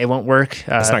thing. It won't work.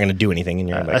 It's not going to do anything, and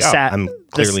you're like, I'm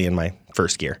clearly in my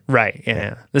 1st gear. Right.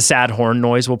 Yeah. The sad horn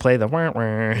noise will play the wah, wah,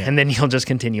 and then you'll just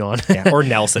continue on. Yeah. Or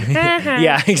Nelson.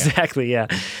 Yeah, exactly. Yeah.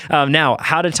 Now,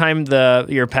 how to time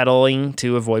your pedaling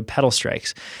to avoid pedal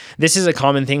strikes. This is a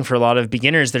common thing for a lot of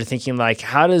beginners. They're thinking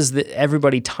how does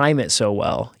everybody time it so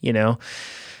well?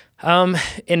 And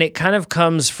it kind of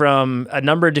comes from a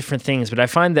number of different things, but I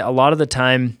find that a lot of the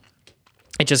time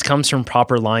it just comes from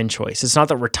proper line choice. It's not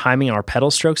that we're timing our pedal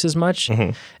strokes as much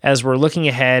as we're looking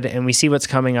ahead and we see what's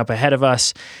coming up ahead of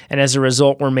us. And as a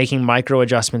result, we're making micro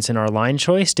adjustments in our line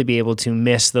choice to be able to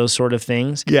miss those sort of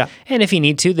things. Yeah. And if you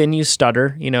need to, then you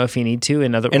stutter, if you need to.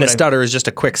 And a stutter is just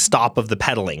a quick stop of the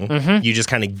pedaling. Mm-hmm. You just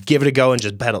kind of give it a go and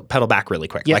just pedal back really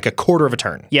quick, like a quarter of a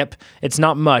turn. Yep. It's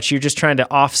not much. You're just trying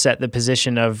to offset the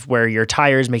position of where your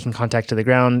tire is making contact to the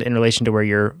ground in relation to where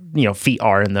your feet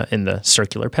are in the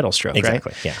circular pedal stroke, Exactly. right?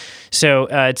 Yeah. So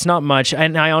it's not much.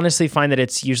 And I honestly find that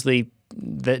it's usually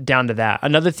down to that.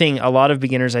 Another thing, a lot of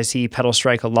beginners I see pedal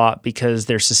strike a lot because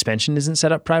their suspension isn't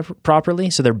set up properly.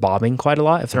 So they're bobbing quite a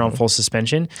lot if they're on full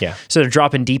suspension. Yeah. So they're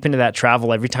dropping deep into that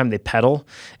travel every time they pedal,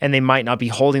 and they might not be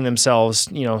holding themselves,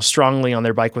 strongly on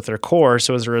their bike with their core.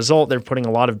 So as a result, they're putting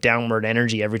a lot of downward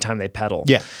energy every time they pedal.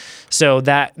 Yeah. So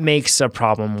that makes a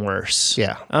problem worse.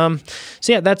 Yeah.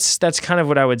 That's kind of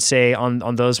what I would say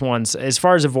on those ones. As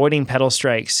far as avoiding pedal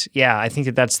strikes, yeah, I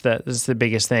think that's the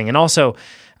biggest thing. And also,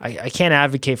 I can't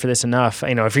advocate for this enough.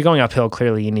 If you're going uphill,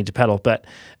 clearly you need to pedal, but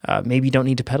maybe you don't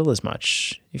need to pedal as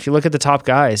much. If you look at the top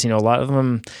guys, a lot of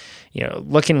them,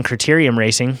 look in criterium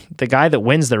racing, the guy that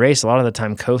wins the race a lot of the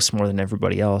time coasts more than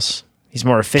everybody else. He's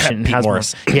more efficient. And has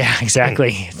Morris. more. Yeah,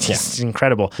 exactly. It's just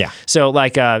incredible. Yeah. So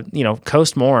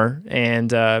coast more,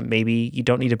 and maybe you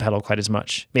don't need to pedal quite as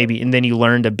much. Maybe, and then you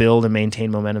learn to build and maintain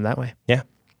momentum that way. Yeah.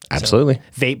 Absolutely. So,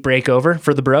 vape break over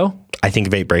for the bro? I think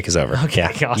vape break is over.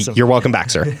 Okay, awesome. You're welcome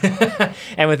back, sir.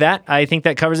 And with that, I think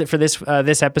that covers it for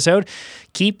this episode.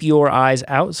 Keep your eyes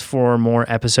out for more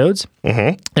episodes.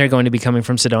 Mm-hmm. They're going to be coming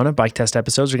from Sedona. Bike test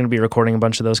episodes. We're going to be recording a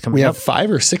bunch of those coming up. We have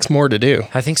 5 or 6 more to do.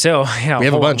 I think so. Yeah, we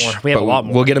have a bunch. We have a lot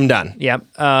more. We'll get them done. Yep.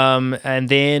 And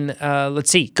then let's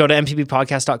see. Go to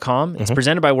mpbpodcast.com. It's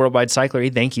presented by Worldwide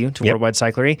Cyclery. Thank you to Worldwide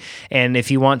Cyclery. And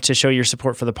if you want to show your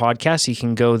support for the podcast, you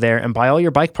can go there and buy all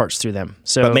your bike parts through them.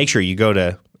 So, but make sure you go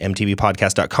to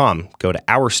mtbpodcast.com, go to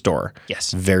our store.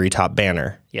 Yes. Very top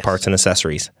banner, parts and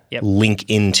accessories. Yep. Link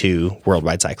into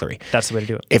Worldwide Cyclery. That's the way to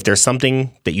do it. If there's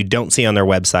something that you don't see on their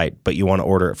website, but you want to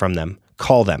order it from them,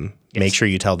 call them. Yes. Make sure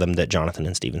you tell them that Jonathan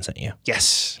and Steven sent you.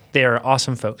 Yes. They are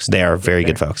awesome folks. They are very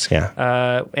good folks,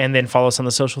 yeah. And then follow us on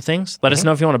the social things. Let us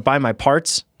know if you want to buy my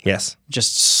parts. Yes.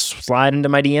 Just slide into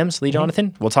my DMs, Lee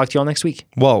Jonathan. We'll talk to you all next week.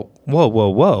 Whoa.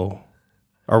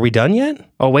 Are we done yet?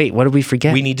 Oh, wait. What did we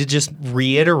forget? We need to just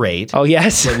reiterate. Oh,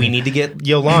 yes. That we need to get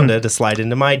Yolanda to slide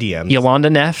into my DMs. Yolanda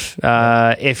Neff,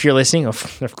 if you're listening,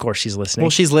 of course she's listening. Well,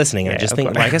 she's listening. I just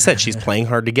think, like I said, she's playing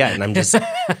hard to get, and I'm just...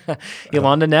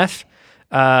 Yolanda Neff,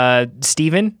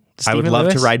 Steven I would love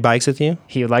Lewis. to ride bikes with you.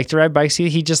 He would like to ride bikes with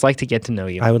you. He'd just like to get to know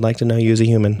you. I would like to know you as a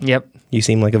human. Yep. You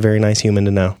seem like a very nice human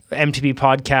to know. MTB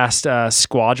Podcast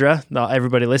Squadra,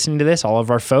 everybody listening to this, all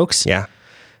of our folks. Yeah.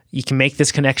 You can make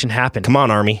this connection happen. Come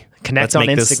on, Army. Connect on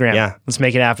Instagram. Let's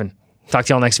make it happen. Talk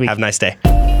to y'all next week. Have a nice day.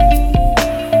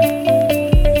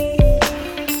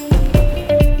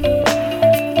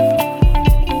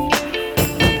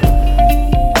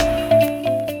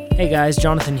 Hey guys,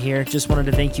 Jonathan here. Just wanted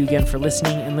to thank you again for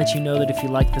listening and let you know that if you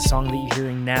like the song that you're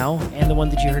hearing now and the one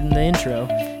that you heard in the intro,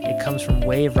 it comes from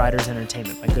Wave Riders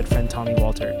Entertainment, my good friend Tommy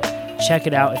Walter. Check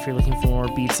it out if you're looking for more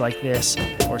beats like this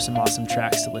or some awesome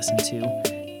tracks to listen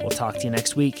to. We'll talk to you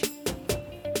next week.